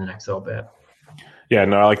 here in the next little bit. Yeah,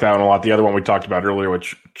 no, I like that one a lot. The other one we talked about earlier,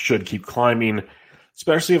 which should keep climbing,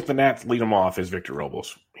 especially if the Nats lead him off, is Victor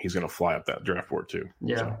Robles. He's going to fly up that draft board too.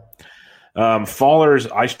 Yeah. So, fallers,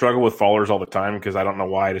 I struggle with fallers all the time because I don't know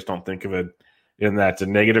why. I just don't think of it in that a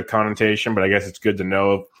negative connotation, but I guess it's good to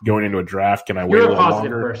know going into a draft. Can I wait a little longer?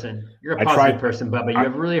 You're a positive person, Bubba. You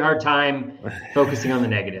have a really hard time focusing on the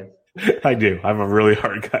negative. I do. I'm a really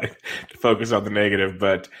hard guy to focus on the negative,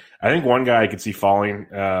 but I think one guy I could see falling.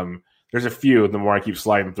 There's a few the more I keep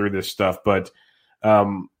sliding through this stuff, but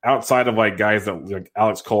outside of like guys that like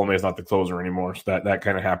Alex Colomé is not the closer anymore, so that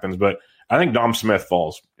kind of happens. But I think Dom Smith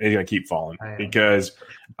falls. He's going to keep falling because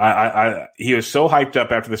he was so hyped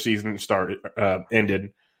up after the season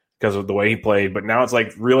ended because of the way he played. But now it's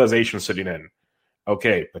like realization sitting in.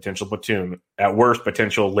 Okay, potential platoon. At worst,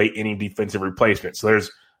 potential late inning defensive replacement. So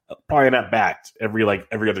there's probably an at bat every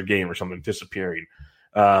other game or something disappearing.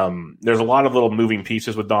 There's a lot of little moving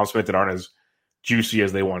pieces with Dom Smith that aren't as juicy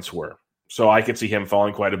as they once were. So I could see him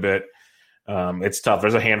falling quite a bit. It's tough.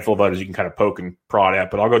 There's a handful of others you can kind of poke and prod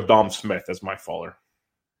at, but I'll go Dom Smith as my faller.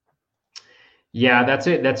 Yeah, that's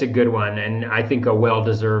it. That's a good one, and I think a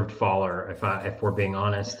well-deserved faller. If we're being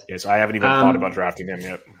honest. Yes, I haven't even thought about drafting him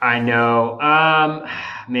yet. I know,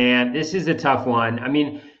 man. This is a tough one. I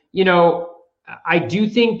mean, I do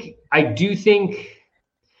think.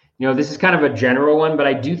 This is kind of a general one, but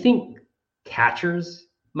I do think catchers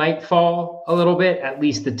might fall a little bit, at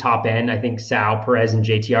least the top end. I think Sal, Perez, and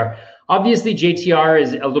JTR. Obviously, JTR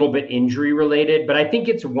is a little bit injury related, but I think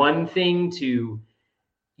it's one thing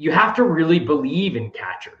you have to really believe in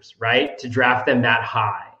catchers, right? To draft them that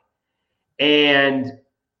high. And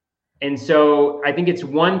so I think it's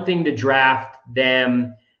one thing to draft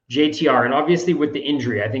them JTR. And obviously with the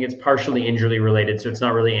injury, I think it's partially injury related. So it's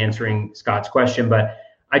not really answering Scott's question, but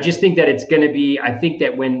I just think that it's going to be, I think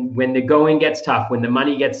that when the going gets tough, when the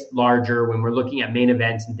money gets larger, when we're looking at main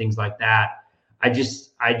events and things like that, I just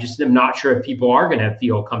am not sure if people are going to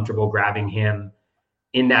feel comfortable grabbing him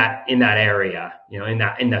in that area,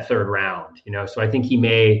 in the third round, so I think he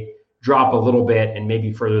may drop a little bit and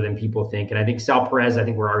maybe further than people think. And I think Sal Perez, I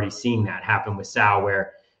think we're already seeing that happen with Sal,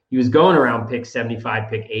 where he was going around pick 75,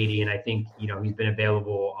 pick 80. And I think, he's been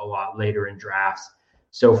available a lot later in drafts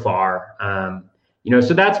so far.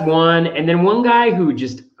 So that's one. And then one guy who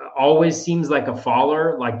just always seems like a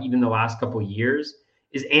faller, like even the last couple of years,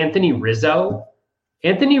 is Anthony Rizzo.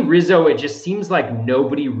 Anthony Rizzo, it just seems like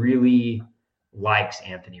nobody really likes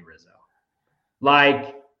Anthony Rizzo.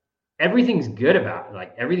 Like everything's good about it.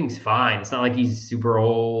 Like everything's fine. It's not like he's super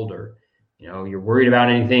old or, you're worried about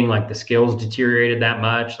anything, like the skills deteriorated that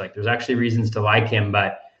much. Like there's actually reasons to like him,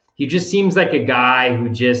 but he just seems like a guy who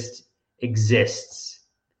just exists.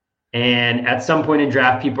 And at some point in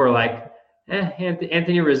draft, people are like,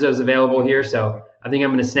 Anthony Rizzo's available here, so I think I'm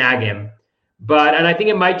going to snag him. And I think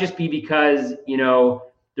it might just be because,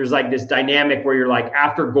 there's like this dynamic where you're like,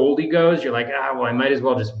 after Goldie goes, you're like, well, I might as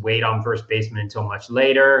well just wait on first baseman until much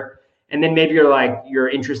later. And then maybe you're like, your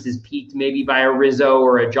interest is piqued maybe by a Rizzo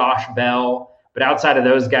or a Josh Bell. But outside of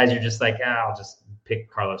those guys, you're just like, I'll just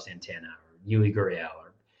pick Carlos Santana or Yuli Gurriel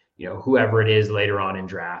or, whoever it is later on in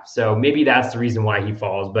draft. So maybe that's the reason why he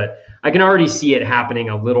falls. But I can already see it happening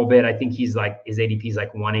a little bit. I think he's like, his ADP is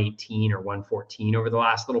like 118 or 114 over the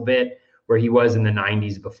last little bit, where he was in the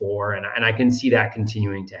 90s before. And I can see that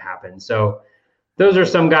continuing to happen. So those are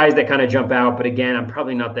some guys that kind of jump out. But again, I'm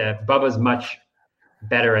probably not that. Bubba's much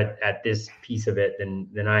better at this piece of it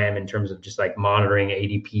than I am in terms of just like monitoring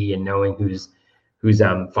ADP and knowing who's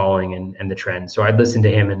following and the trend. So I'd listen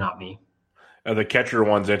to him and not me. The catcher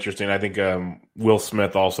one's interesting. I think Will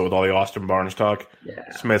Smith also, with all the Austin Barnes talk,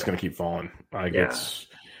 Smith's going to keep falling. I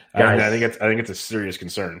think it's a serious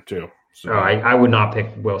concern too. So. I would not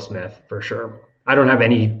pick Will Smith for sure. I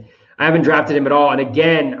haven't drafted him at all. And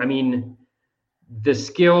again, I mean, the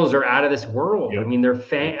skills are out of this world. Yep. I mean, they're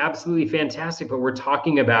absolutely fantastic, but we're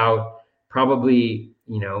talking about probably,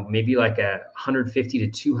 maybe like a 150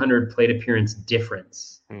 to 200 plate appearance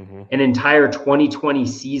difference, an entire 2020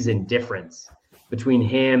 season difference between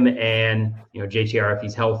him and, JTR if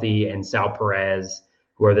he's healthy, and Sal Perez,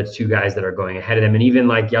 who are the two guys that are going ahead of them. And even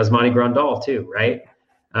like Yasmani Grandal too, right?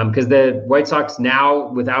 Because the White Sox now,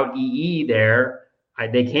 without EE there,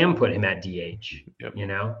 they can put him at DH,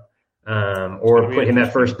 or put him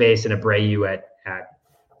at first base and Abreu at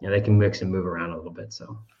they can mix and move around a little bit.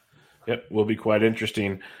 So, yep, will be quite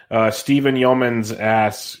interesting. Steven Yeomans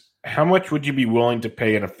asks, how much would you be willing to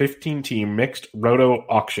pay in a 15-team mixed roto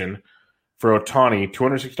auction for Ohtani,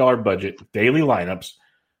 $260 budget, daily lineups,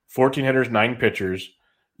 14 hitters, 9 pitchers?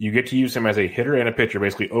 You get to use him as a hitter and a pitcher,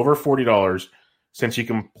 basically over $40, since you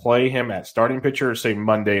can play him at starting pitcher, say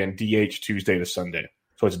Monday, and DH Tuesday to Sunday.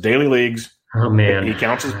 So it's daily leagues. Oh, man. He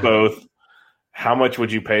counts as both. How much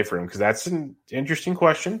would you pay for him? Because that's an interesting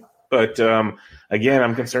question. But, again,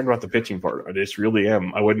 I'm concerned about the pitching part. I just really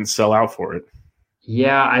am. I wouldn't sell out for it.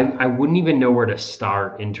 Yeah, I wouldn't even know where to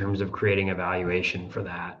start in terms of creating a valuation for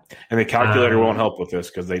that. And the calculator won't help with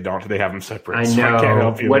this because they have them separate. I know. So I can't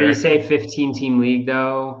help you what there. do you say, 15-team league,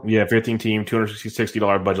 though? Yeah, 15-team,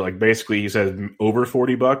 $260 budget. Like, basically, he says over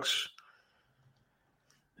 $40.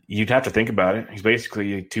 You'd have to think about it. He's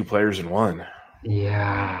basically 2 players in one.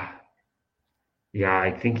 Yeah. Yeah,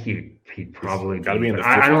 I think he'd probably got to be in the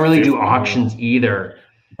 50, I don't really do auctions either.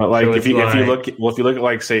 But like, so if you look at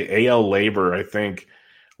like, say, AL Labor, I think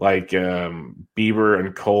like Bieber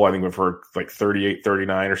and Cole, I think went for like 38,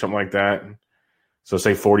 39 or something like that. So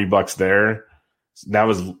say $40 there. That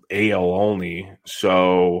was AL only.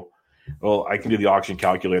 So, well, I can do the auction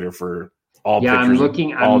calculator for all pitchers. I'm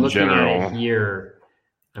looking at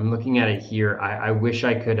it here. I wish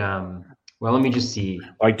I could. Well, let me just see.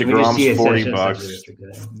 Like DeGrom's $40.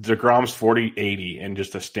 DeGrom's 40-80 and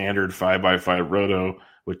just a standard 5x5 roto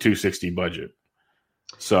with $260 budget.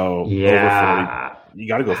 So over 40, you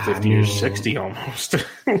got to go 50 or 60 almost.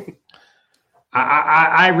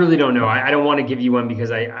 I really don't know. I don't want to give you one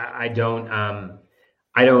because I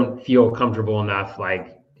don't feel comfortable enough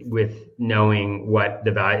with knowing what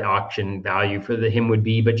the auction value for him would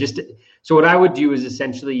be. But so what I would do is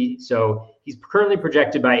essentially, so he's currently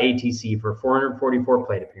projected by ATC for 444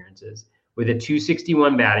 plate appearances with a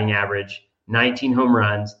 261 batting average, 19 home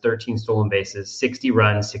runs, 13 stolen bases, 60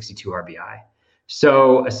 runs, 62 RBI.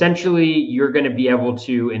 So essentially you're going to be able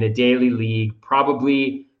to, in a daily league,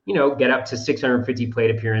 probably, get up to 650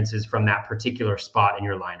 plate appearances from that particular spot in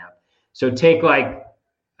your lineup. So take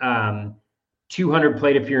 200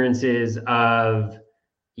 plate appearances of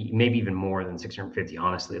maybe even more than 650,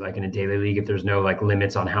 honestly, like in a daily league, if there's no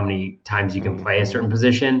limits on how many times you can play a certain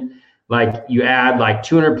position, you add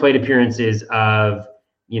 200 plate appearances of,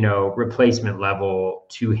 replacement level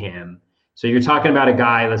to him. So you're talking about a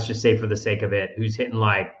guy, let's just say for the sake of it, who's hitting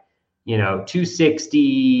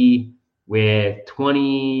 260 with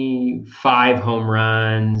 25 home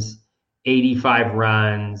runs, 85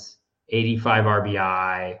 runs, 85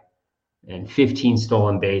 RBI, and 15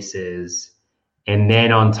 stolen bases. And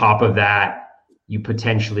then on top of that, you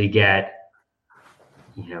potentially get,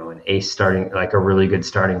 an ace starting, a really good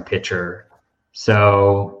starting pitcher.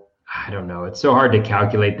 So I don't know. It's so hard to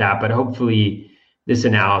calculate that, but hopefully this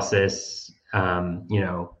analysis,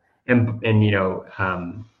 and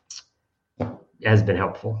has been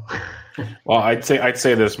helpful. Well, I'd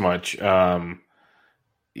say this much.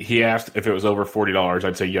 He asked if it was over $40.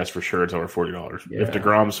 I'd say yes for sure. It's over $40. Yeah. If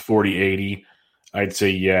DeGrom's 40-80, I'd say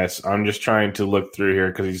yes. I'm just trying to look through here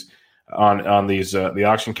because he's on these the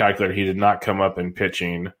auction calculator. He did not come up in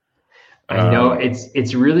pitching. I know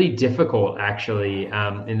it's really difficult actually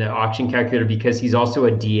in the auction calculator because he's also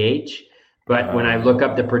a DH. But when I look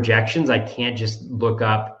up the projections, I can't just look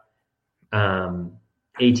up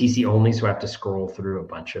ATC only, so I have to scroll through a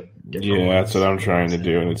bunch of different ones. That's what I'm trying to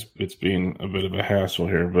do, and it's being a bit of a hassle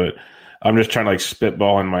here. But I'm just trying to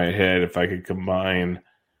spitball in my head if I could combine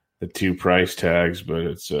the two price tags, but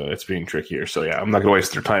it's being trickier. So yeah, I'm not gonna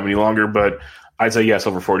waste their time any longer. But I'd say yes,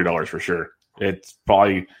 over $40 for sure. It's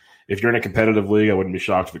probably, if you're in a competitive league, I wouldn't be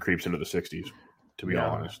shocked if it creeps into the 60s, to be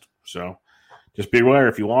honest. So just be aware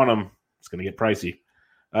if you want them, it's going to get pricey.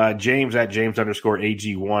 James at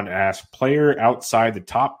James_AG1 asks, player outside the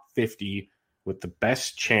top 50 with the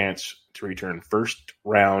best chance to return first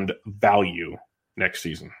round value next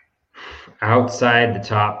season. Outside the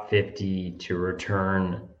top 50 to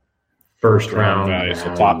return first round value.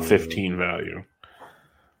 So top 15 value.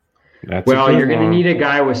 You're going to need a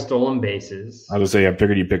guy with stolen bases. I would say I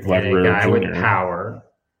figured you pick like a guy with power,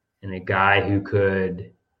 and a guy who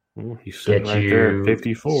could get right you there,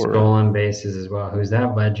 54 stolen bases as well. Who's that,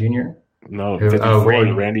 Vlad Jr.? No,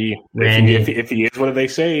 54. Randy. If he is what they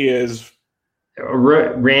say he is.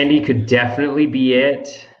 Randy could definitely be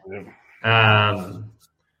it. Yeah.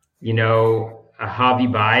 A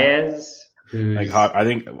Javi Baez. I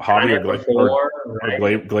think Javi or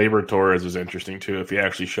Gleyber Torres is interesting too. If he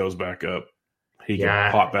actually shows back up, he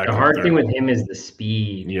can pop back. The hard thing with him is the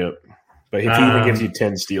speed. Yep, but if he even gives you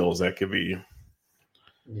 10 steals, that could be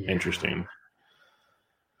interesting.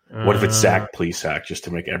 What if it's Zach Plesac just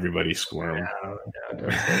to make everybody squirm? No,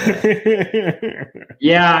 don't say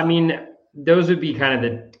that. Those would be kind of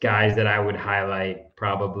the guys that I would highlight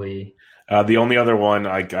probably. The only other one,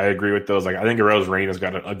 I agree with those. I think Arozarena has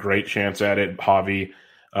got a great chance at it. Javi,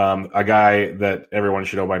 a guy that everyone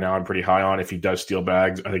should know by now I'm pretty high on. If he does steal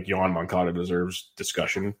bags, I think Yohan Moncada deserves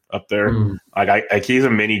discussion up there. He's a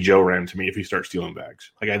mini Joe Ram to me if he starts stealing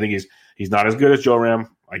bags. I think he's not as good as Joe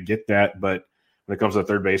Ram. I get that, but when it comes to the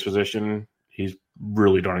third base position, he's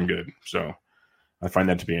really darn good. So I find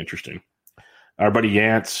that to be interesting. Our buddy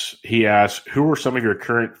Yance, he asks, who are some of your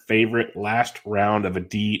current favorite last round of a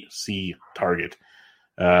DC target?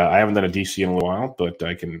 I haven't done a DC in a little while, but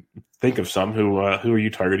I can think of some. Who are you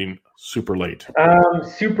targeting super late?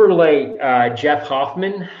 Super late. Jeff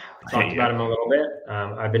Hoffman. Talked about him a little bit.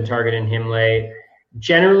 I've been targeting him late.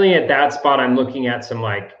 Generally at that spot, I'm looking at some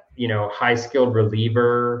high-skilled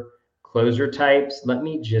reliever closer types. Let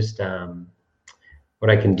me just what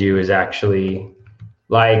I can do is actually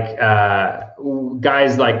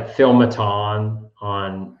guys like Phil Maton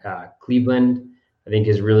on Cleveland, I think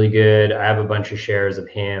is really good. I have a bunch of shares of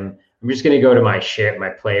him. I'm just going to go to my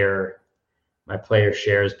player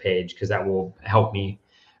shares page because that will help me.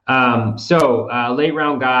 Late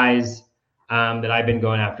round guys that I've been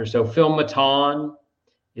going after. So Phil Maton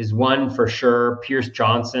is one for sure. Pierce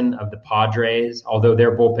Johnson of the Padres, although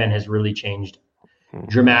their bullpen has really changed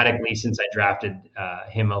dramatically since I drafted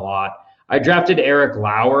him a lot. I drafted Eric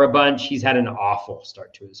Lauer a bunch. He's had an awful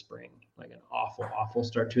start to his spring, an awful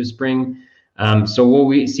start to his spring. So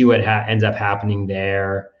we'll see what ends up happening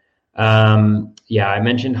there. I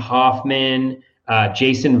mentioned Hoffman,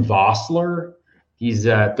 Jason Vossler. He's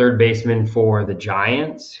a third baseman for the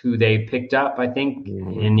Giants, who they picked up, I think,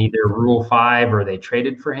 in either Rule 5 or they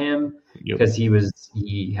traded for him because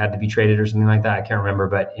he had to be traded or something like that. I can't remember,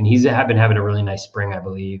 and he's been having a really nice spring, I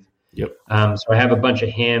believe. Yep. So I have a bunch of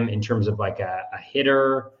him in terms of a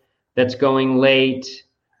hitter that's going late.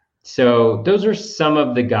 So those are some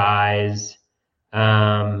of the guys.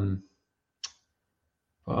 Vossler,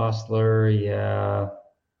 yeah.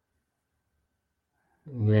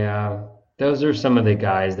 Those are some of the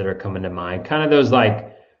guys that are coming to mind. Kind of those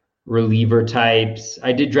reliever types.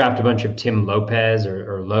 I did draft a bunch of Tim Lopez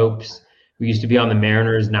or Lopes, who used to be on the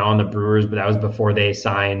Mariners, now on the Brewers, but that was before they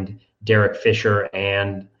signed Derek Fisher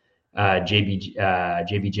and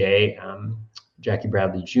JBJ, Jackie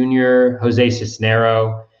Bradley Jr. Jose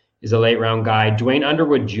Cisnero is a late round guy. Dwayne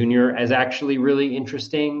Underwood Jr. is actually really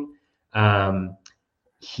interesting.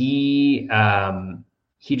 He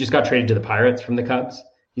just got traded to the Pirates from the Cubs.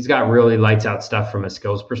 He's got really lights out stuff from a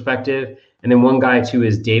skills perspective. And then one guy too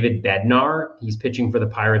is David Bednar. He's pitching for the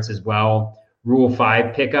Pirates as well. Rule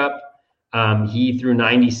 5 pickup. He threw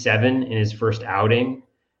 97 in his first outing.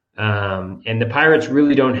 And the Pirates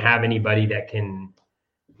really don't have anybody that can,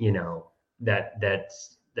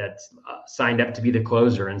 that's signed up to be the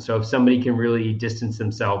closer. And so if somebody can really distance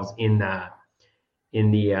themselves in the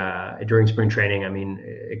during spring training, I mean,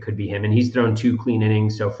 it could be him. And he's thrown 2 clean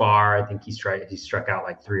innings so far. I think he's struck out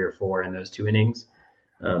like 3 or 4 in those 2 innings.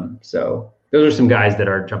 So those are some guys that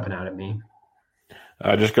are jumping out at me.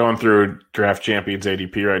 Just going through Draft Champions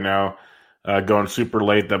ADP right now, going super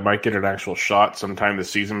late. That might get an actual shot sometime this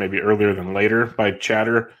season, maybe earlier than later by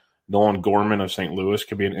chatter. Nolan Gorman of St. Louis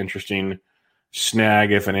could be an interesting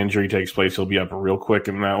snag. If an injury takes place, he'll be up real quick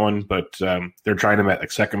in that one. But they're trying him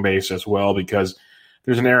at second base as well because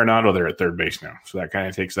there's an Arenado there at third base now. So that kind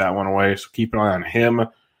of takes that one away. So keep an eye on him.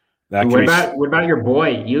 What about your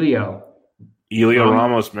boy, Elio? Elio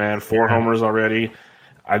Ramos, man, 4 homers already.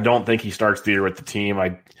 I don't think he starts the year with the team.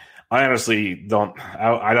 I honestly don't.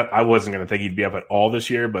 I wasn't going to think he'd be up at all this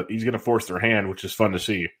year, but he's going to force their hand, which is fun to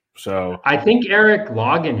see. So I think Eric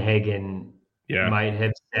Longenhagen might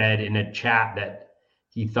have said in a chat that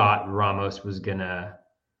he thought Ramos was going to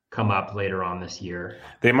come up later on this year.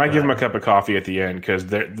 They might give him a cup of coffee at the end because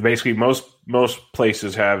basically most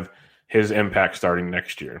places have his impact starting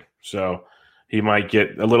next year. So he might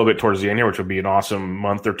get a little bit towards the end here, which would be an awesome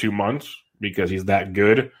month or 2 months because he's that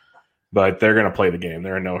good. But they're going to play the game.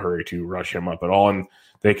 They're in no hurry to rush him up at all, and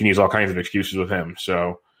they can use all kinds of excuses with him.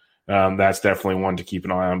 So that's definitely one to keep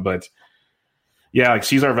an eye on. But, yeah, like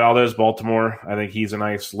Cesar Valdez, Baltimore, I think he's a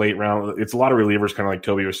nice late round. It's a lot of relievers, kind of like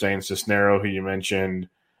Toby was saying. Cisnero, who you mentioned.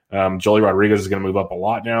 Joely Rodriguez is going to move up a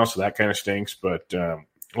lot now, so that kind of stinks. But a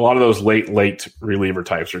lot of those late reliever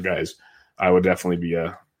types are guys I would definitely be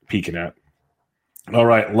peeking at. All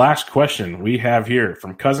right, last question we have here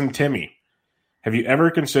from Cousin Timmy. Have you ever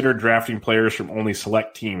considered drafting players from only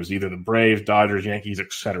select teams, either the Braves, Dodgers, Yankees,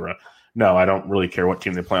 etc.? No, I don't really care what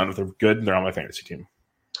team they play on. If they're good, they're on my fantasy team.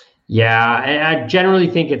 Yeah, I generally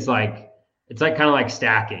think it's kind of like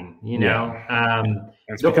stacking, you know. Yeah.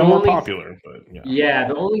 It's become more popular, but yeah.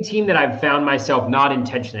 The only team that I've found myself not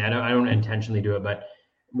intentionally, I don't intentionally do it, but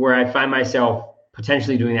where I find myself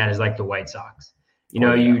potentially doing that is like the White Sox.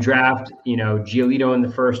 You draft, Giolito in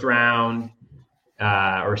the first round.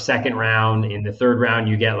 Or second round. In the third round,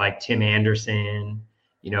 you get like Tim Anderson,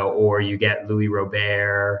 or you get Louis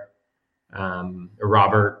Robert, or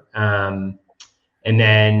Robert. And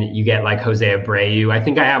then you get like Jose Abreu. I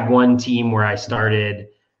think I have one team where I started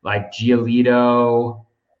like Giolito,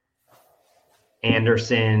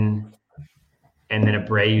 Anderson, and then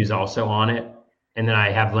Abreu's also on it. And then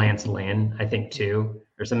I have Lance Lynn, I think, too,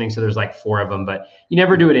 or something. So there's like 4 of them, but you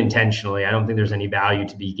never do it intentionally. I don't think there's any value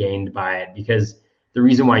to be gained by it because the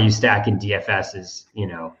reason why you stack in DFS is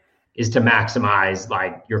to maximize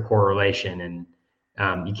like your correlation. And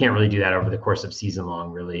you can't really do that over the course of season long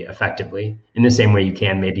really effectively in the same way you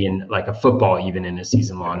can maybe in like a football, even in a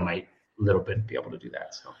season long might a little bit be able to do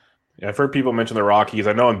that. So yeah, I've heard people mention the Rockies.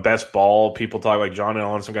 I know in best ball, people talk like John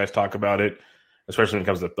Allen, some guys talk about it, especially when it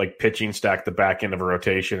comes to like pitching, stack the back end of a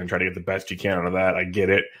rotation and try to get the best you can out of that. I get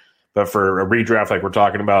it. But for a redraft like we're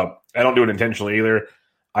talking about, I don't do it intentionally either.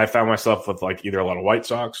 I found myself with like either a lot of White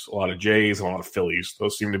Sox, a lot of Jays, and a lot of Phillies.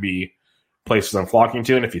 Those seem to be places I'm flocking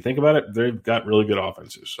to. And if you think about it, they've got really good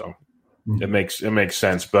offenses. So it makes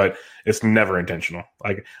sense, but it's never intentional.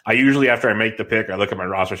 Like I usually, after I make the pick, I look at my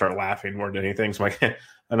roster, start laughing more than anything. So I'm like,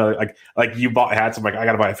 I know, like you bought hats. I'm like, I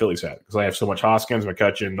got to buy a Phillies hat because I have so much Hoskins,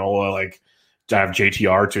 McCutchen, Nola, like I have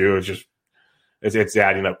JTR too. It's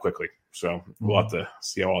adding up quickly. So we'll have to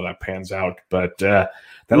see how all that pans out. But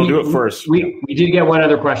that'll do it for us. We did get one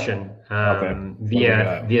other question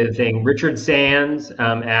via the thing. Richard Sands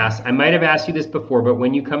asked, I might have asked you this before, but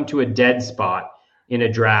when you come to a dead spot in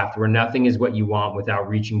a draft where nothing is what you want without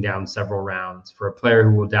reaching down several rounds for a player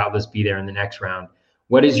who will doubtless be there in the next round,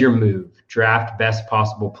 what is your move? Draft best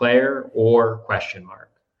possible player or question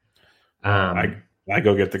mark? I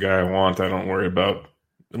go get the guy I want. I don't worry about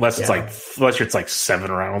unless it's like 7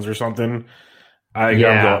 rounds or something. I'm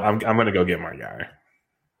going to go get my guy.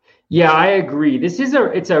 Yeah, I agree.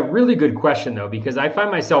 It's a really good question though, because I find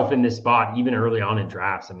myself in this spot even early on in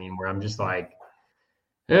drafts. I mean, where I'm just like,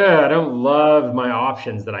 I don't love my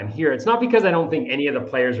options that I'm here. It's not because I don't think any of the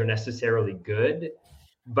players are necessarily good,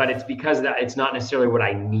 but it's because that it's not necessarily what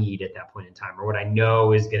I need at that point in time or what I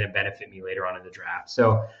know is going to benefit me later on in the draft.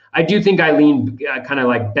 So I do think I lean kind of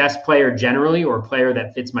like best player generally or player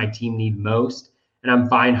that fits my team need most. And I'm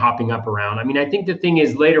fine hopping up around. I mean, I think the thing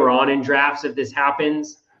is later on in drafts, if this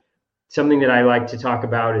happens, something that I like to talk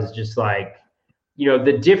about is just like,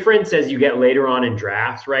 the difference as you get later on in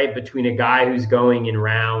drafts, right, between a guy who's going in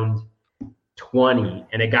round 20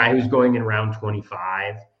 and a guy who's going in round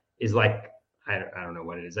 25 is like, I don't know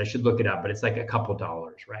what it is. I should look it up, but it's like a couple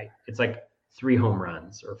dollars, right? It's like 3 home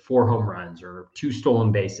runs or 4 home runs or 2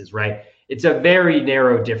 stolen bases, right? It's a very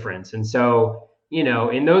narrow difference. And so,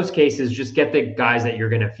 in those cases, just get the guys that you're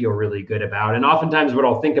going to feel really good about. And oftentimes what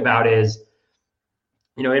I'll think about is,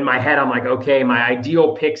 in my head, I'm like, okay, my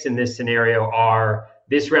ideal picks in this scenario are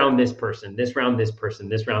this round, this person, this round, this person,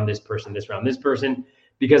 this round, this person, this round, this person,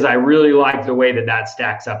 because I really like the way that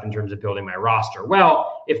stacks up in terms of building my roster.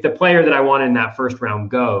 Well, if the player that I wanted in that first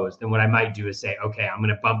round goes, then what I might do is say, okay, I'm going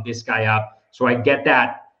to bump this guy up so I get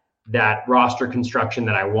that roster construction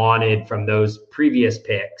that I wanted from those previous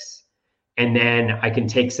picks. And then I can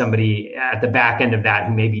take somebody at the back end of that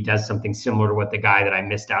who maybe does something similar to what the guy that I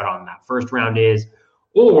missed out on in that first round is.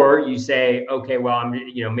 Or you say, okay, well,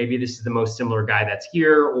 maybe this is the most similar guy that's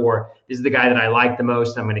here, or this is the guy that I like the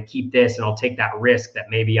most. I'm going to keep this, and I'll take that risk that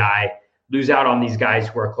maybe I lose out on these guys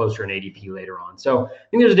who are closer in ADP later on. So I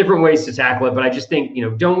think there's different ways to tackle it, but I just think,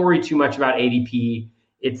 don't worry too much about ADP.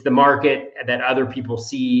 It's the market that other people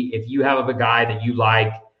see. If you have a guy that you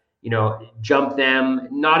like, jump them,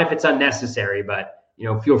 not if it's unnecessary, but,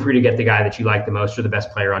 feel free to get the guy that you like the most or the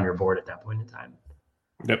best player on your board at that point in time.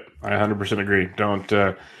 Yep, I 100% agree. Don't.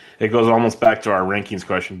 It goes almost back to our rankings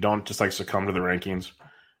question. Don't just succumb to the rankings.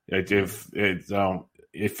 If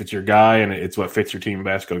it's your guy and it's what fits your team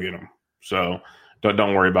best, go get him. So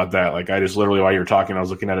don't worry about that. I just literally while you were talking, I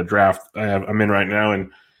was looking at a draft I'm in right now,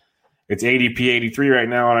 and it's ADP 83 right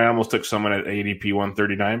now, and I almost took someone at ADP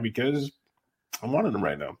 139 because I wanted him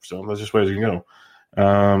right now. So that's just ways you can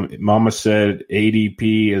go. Mama said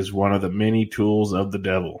ADP is one of the many tools of the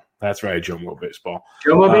devil. That's right, Jomo Baseball.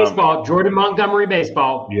 Jomo Baseball, Jordan Montgomery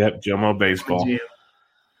Baseball. Yep, Jomo Baseball.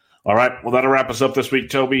 All right, well, that'll wrap us up this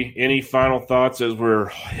week, Toby. Any final thoughts as we're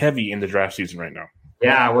heavy in the draft season right now?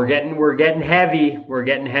 Yeah, we're getting heavy. We're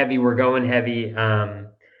getting heavy. We're going heavy.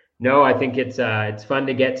 No, I think it's fun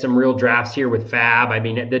to get some real drafts here with Fab. I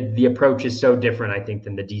mean, the approach is so different, I think,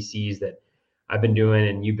 than the DCs that I've been doing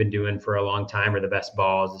and you've been doing for a long time, or the best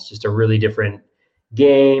balls. It's just a really different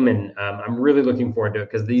game, and I'm really looking forward to it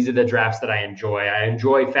because these are the drafts that I enjoy. I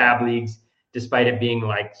enjoy Fab leagues despite it being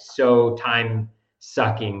so time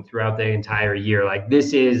sucking throughout the entire year.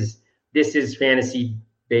 This is fantasy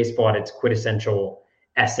baseball at its quintessential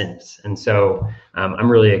essence, and so I'm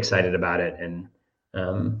really excited about it. And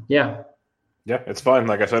yeah, it's fun.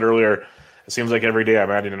 Like I said earlier, it seems like every day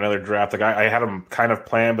I'm adding another draft. I had them kind of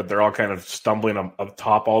planned, but they're all kind of stumbling up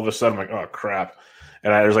top all of a sudden. I'm like, oh crap.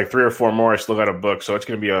 And there's 3 or 4 more I still got to book. So it's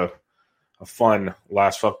going to be a fun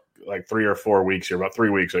last 3 or 4 weeks here, about 3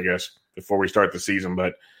 weeks, I guess, before we start the season.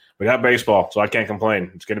 But we got baseball, so I can't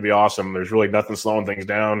complain. It's going to be awesome. There's really nothing slowing things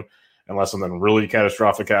down unless something really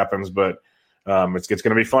catastrophic happens. But it's going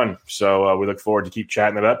to be fun. So we look forward to keep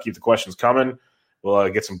chatting it up, keep the questions coming. We'll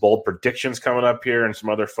get some bold predictions coming up here and some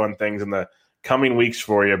other fun things in the coming weeks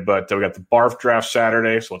for you. But we got the Barf Draft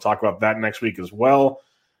Saturday, so we'll talk about that next week as well.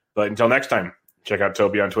 But until next time, check out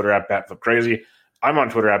Toby on Twitter at BatFlipCrazy. I'm on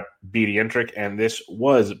Twitter at BDintric, and this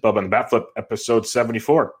was Bubba and the Batflip, episode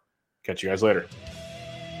 74. Catch you guys later.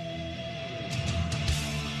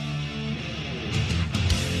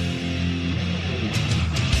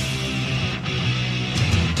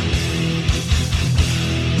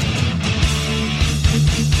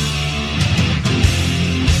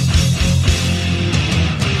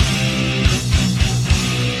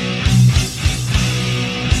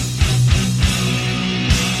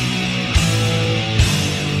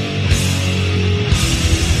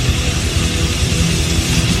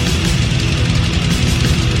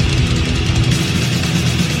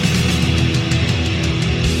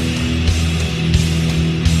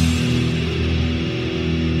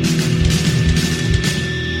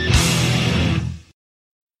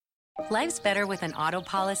 Life's better with an auto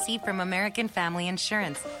policy from American Family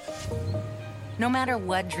Insurance. No matter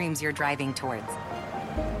what dreams you're driving towards.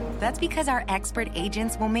 That's because our expert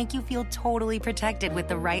agents will make you feel totally protected with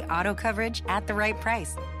the right auto coverage at the right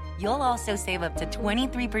price. You'll also save up to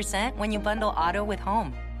 23% when you bundle auto with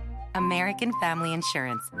home. American Family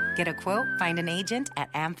Insurance. Get a quote, find an agent at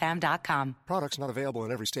amfam.com. Products not available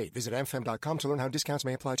in every state. Visit amfam.com to learn how discounts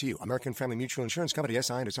may apply to you. American Family Mutual Insurance Company,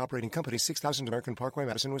 SI and its operating company, 6000 American Parkway,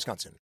 Madison, Wisconsin.